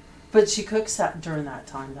good. But she cooks that during that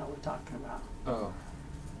time that we're talking about. Oh.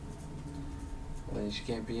 Well, she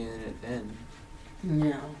can't be in it then.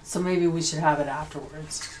 Yeah. So maybe we should have it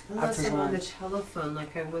afterwards. Unless After I'm on the lunch. telephone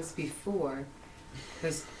like I was before,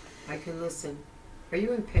 because I can listen. Are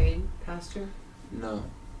you in pain, Pastor? No.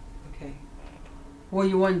 Okay. Well,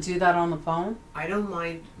 you want to do that on the phone? I don't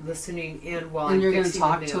mind listening in while And I'm you're going to fixing the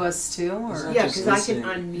talk to meal. us too? Is Or? that- Yeah, just because I can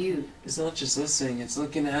listening. unmute. It's not just listening. It's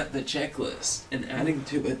looking at the checklist and adding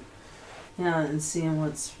to it. Yeah, and seeing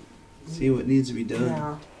what's, See what needs to be done.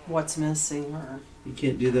 yeah, what's missing or. You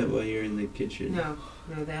can't do that while you're in the kitchen. No,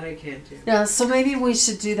 that I can't do. Yeah, so maybe we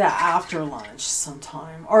should do that after lunch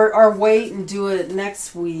sometime, or wait and do it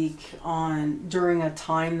next week during a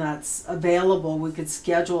time that's available. We could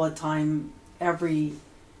schedule a time every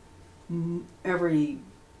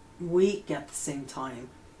week at the same time.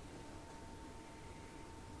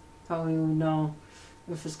 How we would know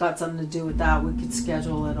if it's got something to do with that, we could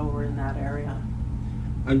schedule it over in that area.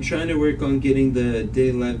 I'm trying to work on getting the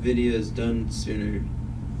day live videos done sooner.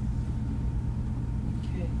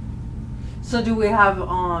 Okay. So do we have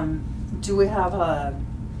a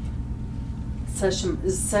session?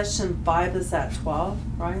 Is session 5 is at 12,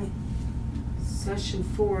 right? Session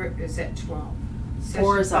 4 is at 12.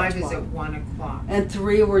 Four Session is at 5 is 12. at 1 o'clock. And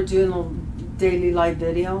 3 we're doing the daily live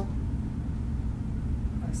video.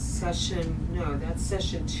 That's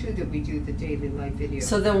session 2 that we do the daily live video.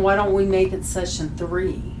 So then why don't we make it session 3?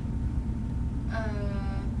 It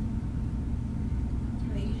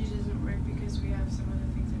usually doesn't work because we have some other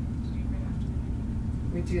things that we have to do right after the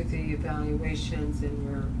video. We do the evaluations and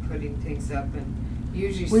we're putting things up and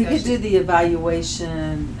usually We could session- do the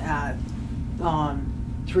evaluation at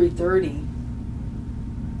 3:30.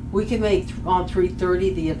 We could make on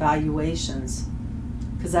 3:30 the evaluations,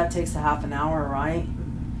 because that takes a half an hour, right?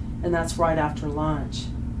 And that's right after lunch.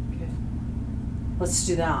 Okay. Let's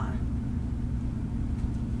do that.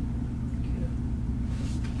 Okay.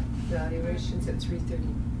 Evaluations at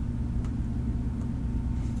 3:30.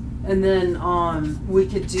 And then we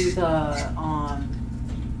could do the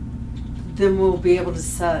then we'll be able to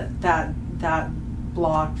set that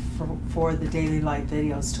blocked for the daily life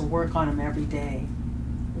videos to work on them every day.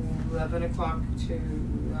 11 o'clock to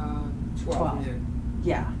 12 12. noon.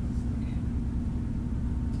 Yeah.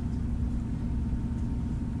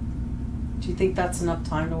 Do you think that's enough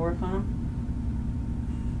time to work on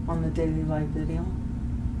them? On the daily life video?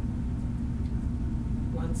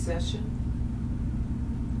 One session.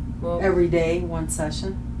 Well, Every day, one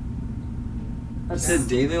session? You said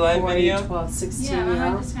daily live 4, 8, video? 12, 16, Yeah,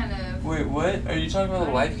 yeah. I just kind of. Wait, what? Are you talking about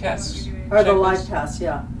the live cast? Or the Checklist? live cast,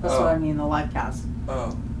 yeah. That's what Oh. I mean, the live cast.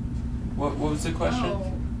 Oh. What was the question?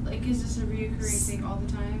 Oh, like is this a reoccurring thing all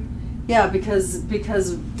the time? Yeah, because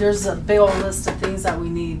there's a big old list of things that we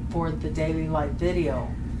need for the daily live video.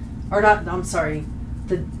 Or not, I'm sorry,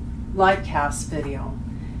 the live cast video.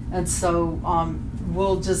 And so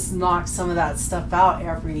we'll just knock some of that stuff out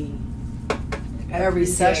every day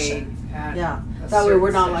session. at Yeah. a That way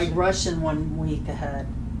we're certain not like session. rushing 1 week ahead.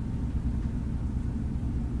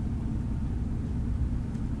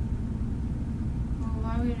 Well,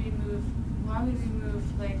 why would we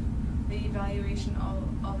move like the evaluation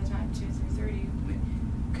all the time to 3:30?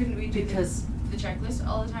 Couldn't we do Because the checklist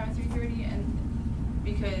all the time at 3:30? And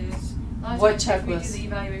because a lot of What times if we do checklist? the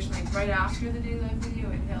evaluation like right after the day live video,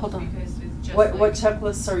 it helps Hold on. because it's just what like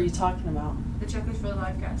checklists are you talking about? the checklist for the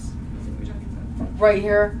live cast. That's what we're talking about. Right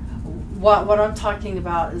here, what I'm talking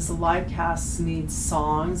about is the live cast needs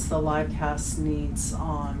songs. The live cast needs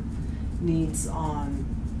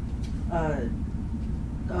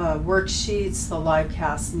worksheets. The live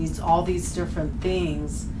cast needs all these different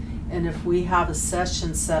things. And if we have a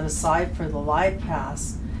session set aside for the live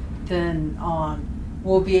cast, then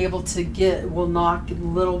we'll be able to we'll knock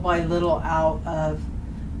little by little out of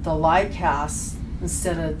the live cast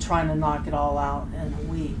instead of trying to knock it all out in a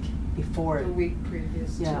week before it. The week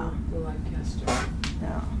previous Yeah. to the live cast started.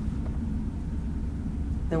 Yeah.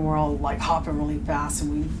 Then we're all like hopping really fast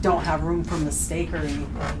and we don't have room for mistake or anything.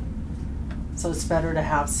 So it's better to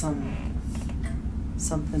have something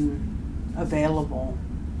available,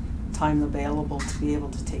 time available to be able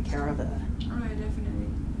to take care of it. Oh, yeah, definitely.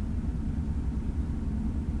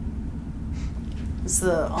 Is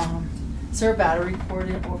there a battery cord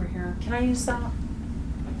over here? Can I use that?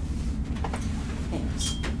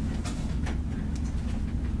 Thanks.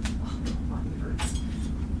 Oh, my arm hurts.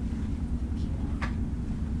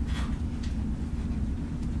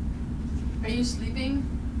 Are you sleeping?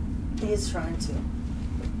 He's trying to. You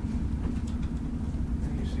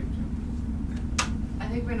sleep too? I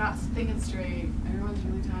think we're not thinking straight. Everyone's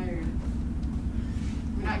really tired.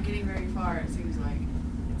 We're not getting very far, it seems like.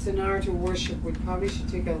 It's an hour to worship. We probably should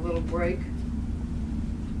take a little break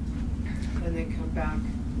and then come back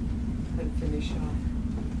and finish off.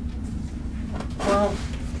 Well,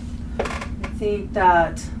 I think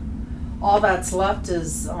that all that's left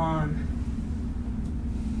is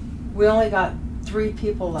we only got 3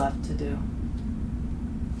 people left to do.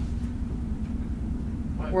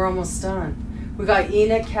 What? We're almost done. We got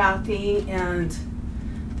Ena, Kathy, and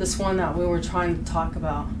this one that we were trying to talk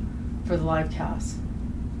about for the live cast.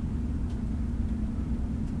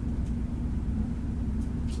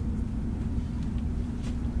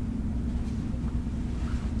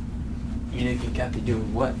 Enoch and Kathy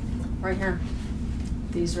doing what? Right here.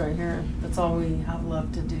 These right here. That's all we have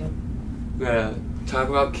left to do. We gotta talk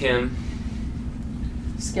about Kim.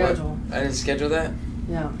 Schedule. What? I didn't schedule that?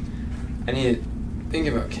 Yeah. I need to think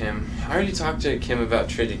about Kim. I already talked to Kim about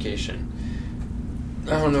Triducation.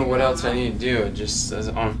 I don't know what else I need to do. It just says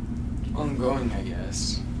ongoing, I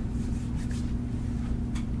guess.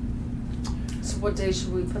 So what day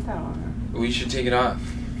should we put that on there? We should take it off.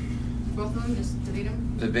 Both of them, just delete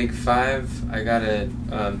them? The big 5, I gotta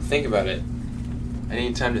think about it. I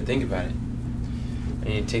need time to think about it. I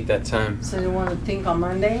need to take that time. So you want to think on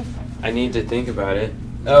Monday? I need to think about it.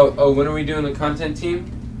 Oh, when are we doing the content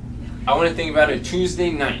team? I want to think about it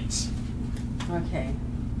Tuesday night. Okay.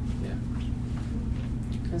 Yeah.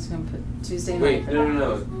 I was going to put Tuesday night. Wait,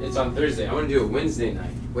 no. It's on Thursday. I want to do it Wednesday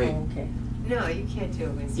night. Wait. Oh, okay. No, you can't do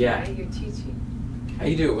it Wednesday Yeah. night. You're teaching. How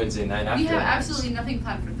you do it Wednesday night after? We have hours? absolutely nothing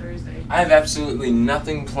planned for Thursday. I have absolutely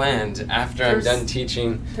nothing planned after I'm done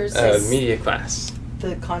teaching Thursday's media class.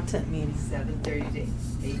 the content meeting. 7:30 to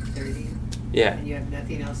 8:30. Yeah. And you have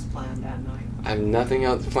nothing else planned that night. I have nothing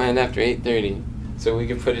else planned after 8:30, so we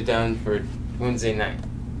can put it down for Wednesday night.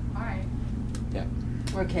 Alright.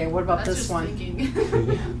 Okay, what about That's this just one? thinking.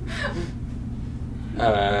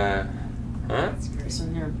 Huh? That's great. This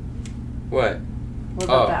one here. What? What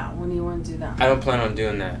about Oh. that? When do you want to do that? I don't plan on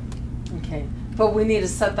doing that. Okay. But we need to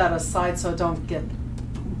set that aside so it don't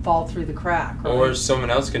fall through the crack, right? Or someone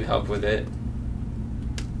else can help with it.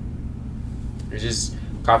 Or just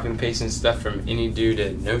copy and pasting stuff from any due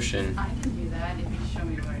to Notion. I can do that if you show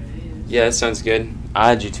me where it is. Yeah, that sounds good.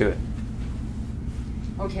 I'll add you to it.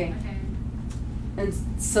 Okay. Okay. And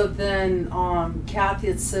so then, Kathy,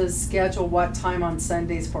 it says schedule what time on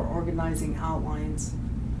Sundays for organizing outlines.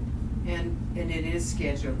 And it is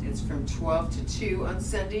scheduled. It's from 12 to 2 on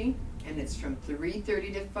Sunday, and it's from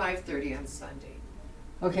 3:30 to 5:30 on Sunday.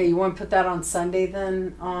 Okay, you want to put that on Sunday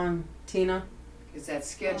then, Tina? Because that's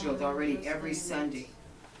scheduled already every Sunday.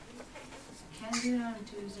 Can't do it on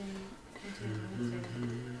Tuesday. Can't do it on Wednesday.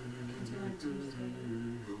 Can't do it on Tuesday.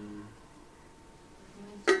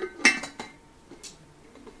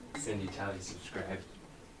 Cindy Tally subscribed.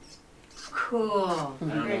 Cool. I don't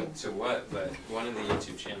know Great. to what, but one of the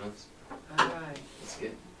YouTube channels. All right. That's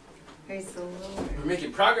good. Praise the Lord. We're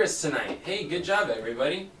making progress tonight. Hey, good job,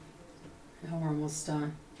 everybody. Yeah, we're almost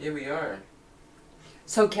done. Yeah, we are.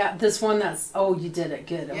 So, Kat, this one oh, you did it.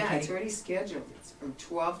 Good. Yeah, Okay. it's already scheduled. It's from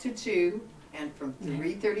 12 to 2 and from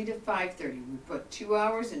 3:30 to 5:30. We put 2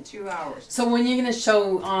 hours and 2 hours. So when you're gonna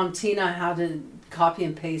show Tina how to copy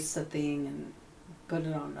and paste the thing and put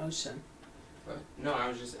it on Notion? But no, I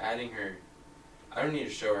was just adding her. I don't need to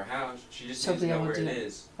show her how. She just She'll needs to be know able where to it do it.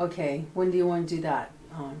 is. Okay. When do you want to do that,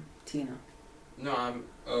 Tina? No, I'm.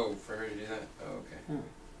 Oh, for her to do that. Oh, okay.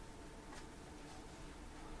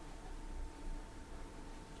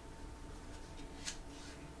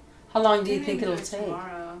 How long do you Maybe think do it'll it take?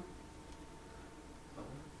 tomorrow.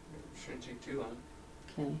 Shouldn't take too long.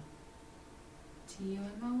 Okay.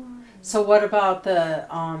 TUMOR. So what about the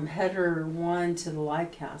header 1 to the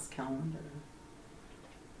livecast calendar?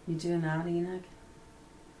 You doing that, Enoch?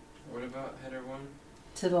 What about header 1?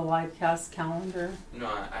 To the livecast calendar? No,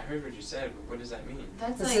 I heard what you said, but what does that mean?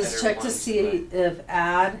 That's This like is Header check to 1 to see if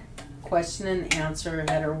add question and answer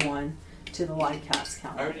header 1 to the livecast I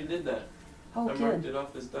calendar. already did that. Oh, I good. marked it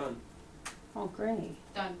off as done. Oh, great.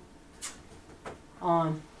 done.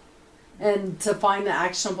 And to find the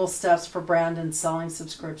actionable steps for Brandon selling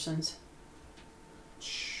subscriptions.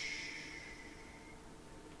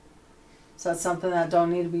 So that's something that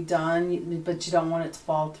don't need to be done, but you don't want it to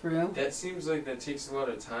fall through. That seems like that takes a lot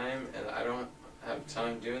of time, and I don't have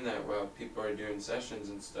time doing that while people are doing sessions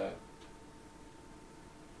and stuff.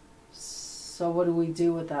 So what do we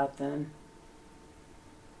do with that then?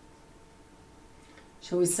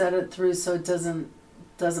 Should we set it through so it doesn't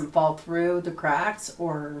fall through the cracks,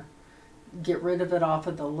 or get rid of it off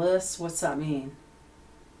of the list? What's that mean?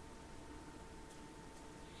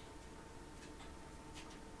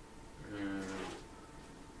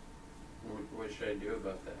 What should I do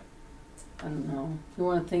about that? I don't know. You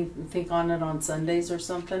want to think on it on Sundays or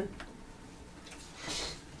something?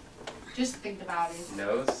 Just think about it.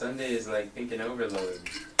 No, Sunday is like thinking overload.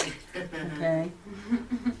 Okay.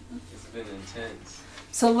 It's been intense.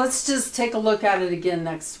 So let's just take a look at it again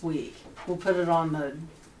next week. We'll put it on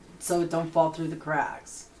so it don't fall through the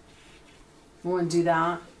cracks. You want to do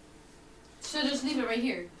that? So just leave it right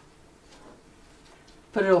here.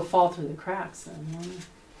 But it'll fall through the cracks then, won't it?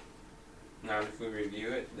 Not if we review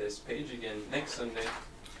it this page again next Sunday.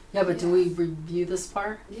 Yeah, but do we review this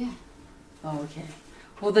part? Yeah. Oh, okay.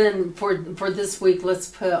 Well then, for this week, let's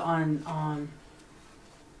put on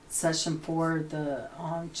session 4 the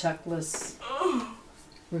checklist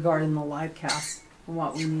regarding the live cast and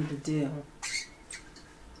what we need to do.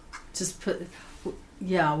 Just put,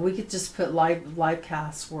 yeah, we could just put live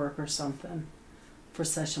cast work or something for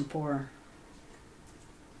session 4.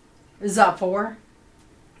 Is that 4?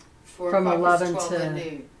 4 From o'clock is 11 12 to- at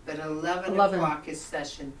noon, but 11 11. o'clock is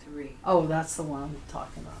session 3. Oh, that's the one I'm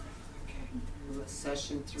talking about. Okay.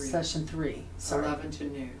 Session 3. Session 3. Sorry. 11 to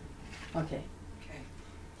noon. Okay. Okay.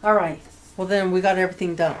 All right. Well, then we got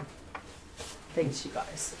everything done. Thanks, you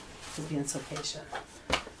guys, for being so patient.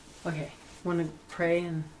 Okay. Want to pray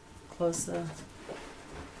and close the.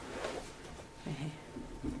 Okay.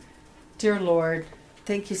 Dear Lord,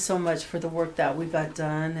 thank you so much for the work that we got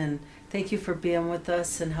done, and thank you for being with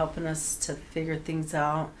us and helping us to figure things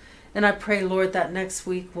out. And I pray, Lord, that next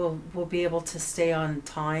week we'll be able to stay on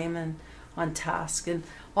time and on task, and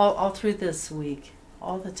all through this week,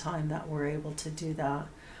 all the time that we're able to do that.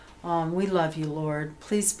 We love you, Lord.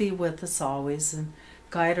 Please be with us always and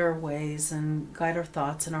guide our ways and guide our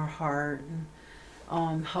thoughts and our heart,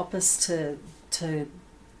 and help us to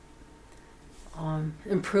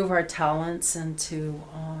improve our talents and to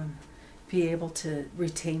be able to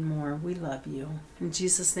retain more. We love you. In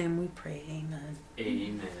Jesus' name we pray. Amen.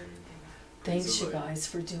 Amen. Thanks, Praise the you Lord. guys,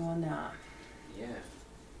 for doing that. Yeah.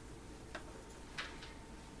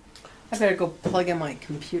 I better go plug in my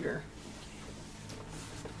computer.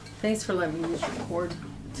 Thanks for letting me use your cord,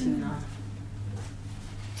 Tina.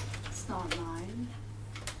 It's not mine.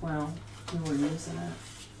 Well, you were using it.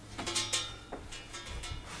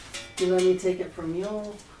 You let me take it from you?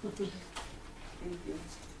 Thank you.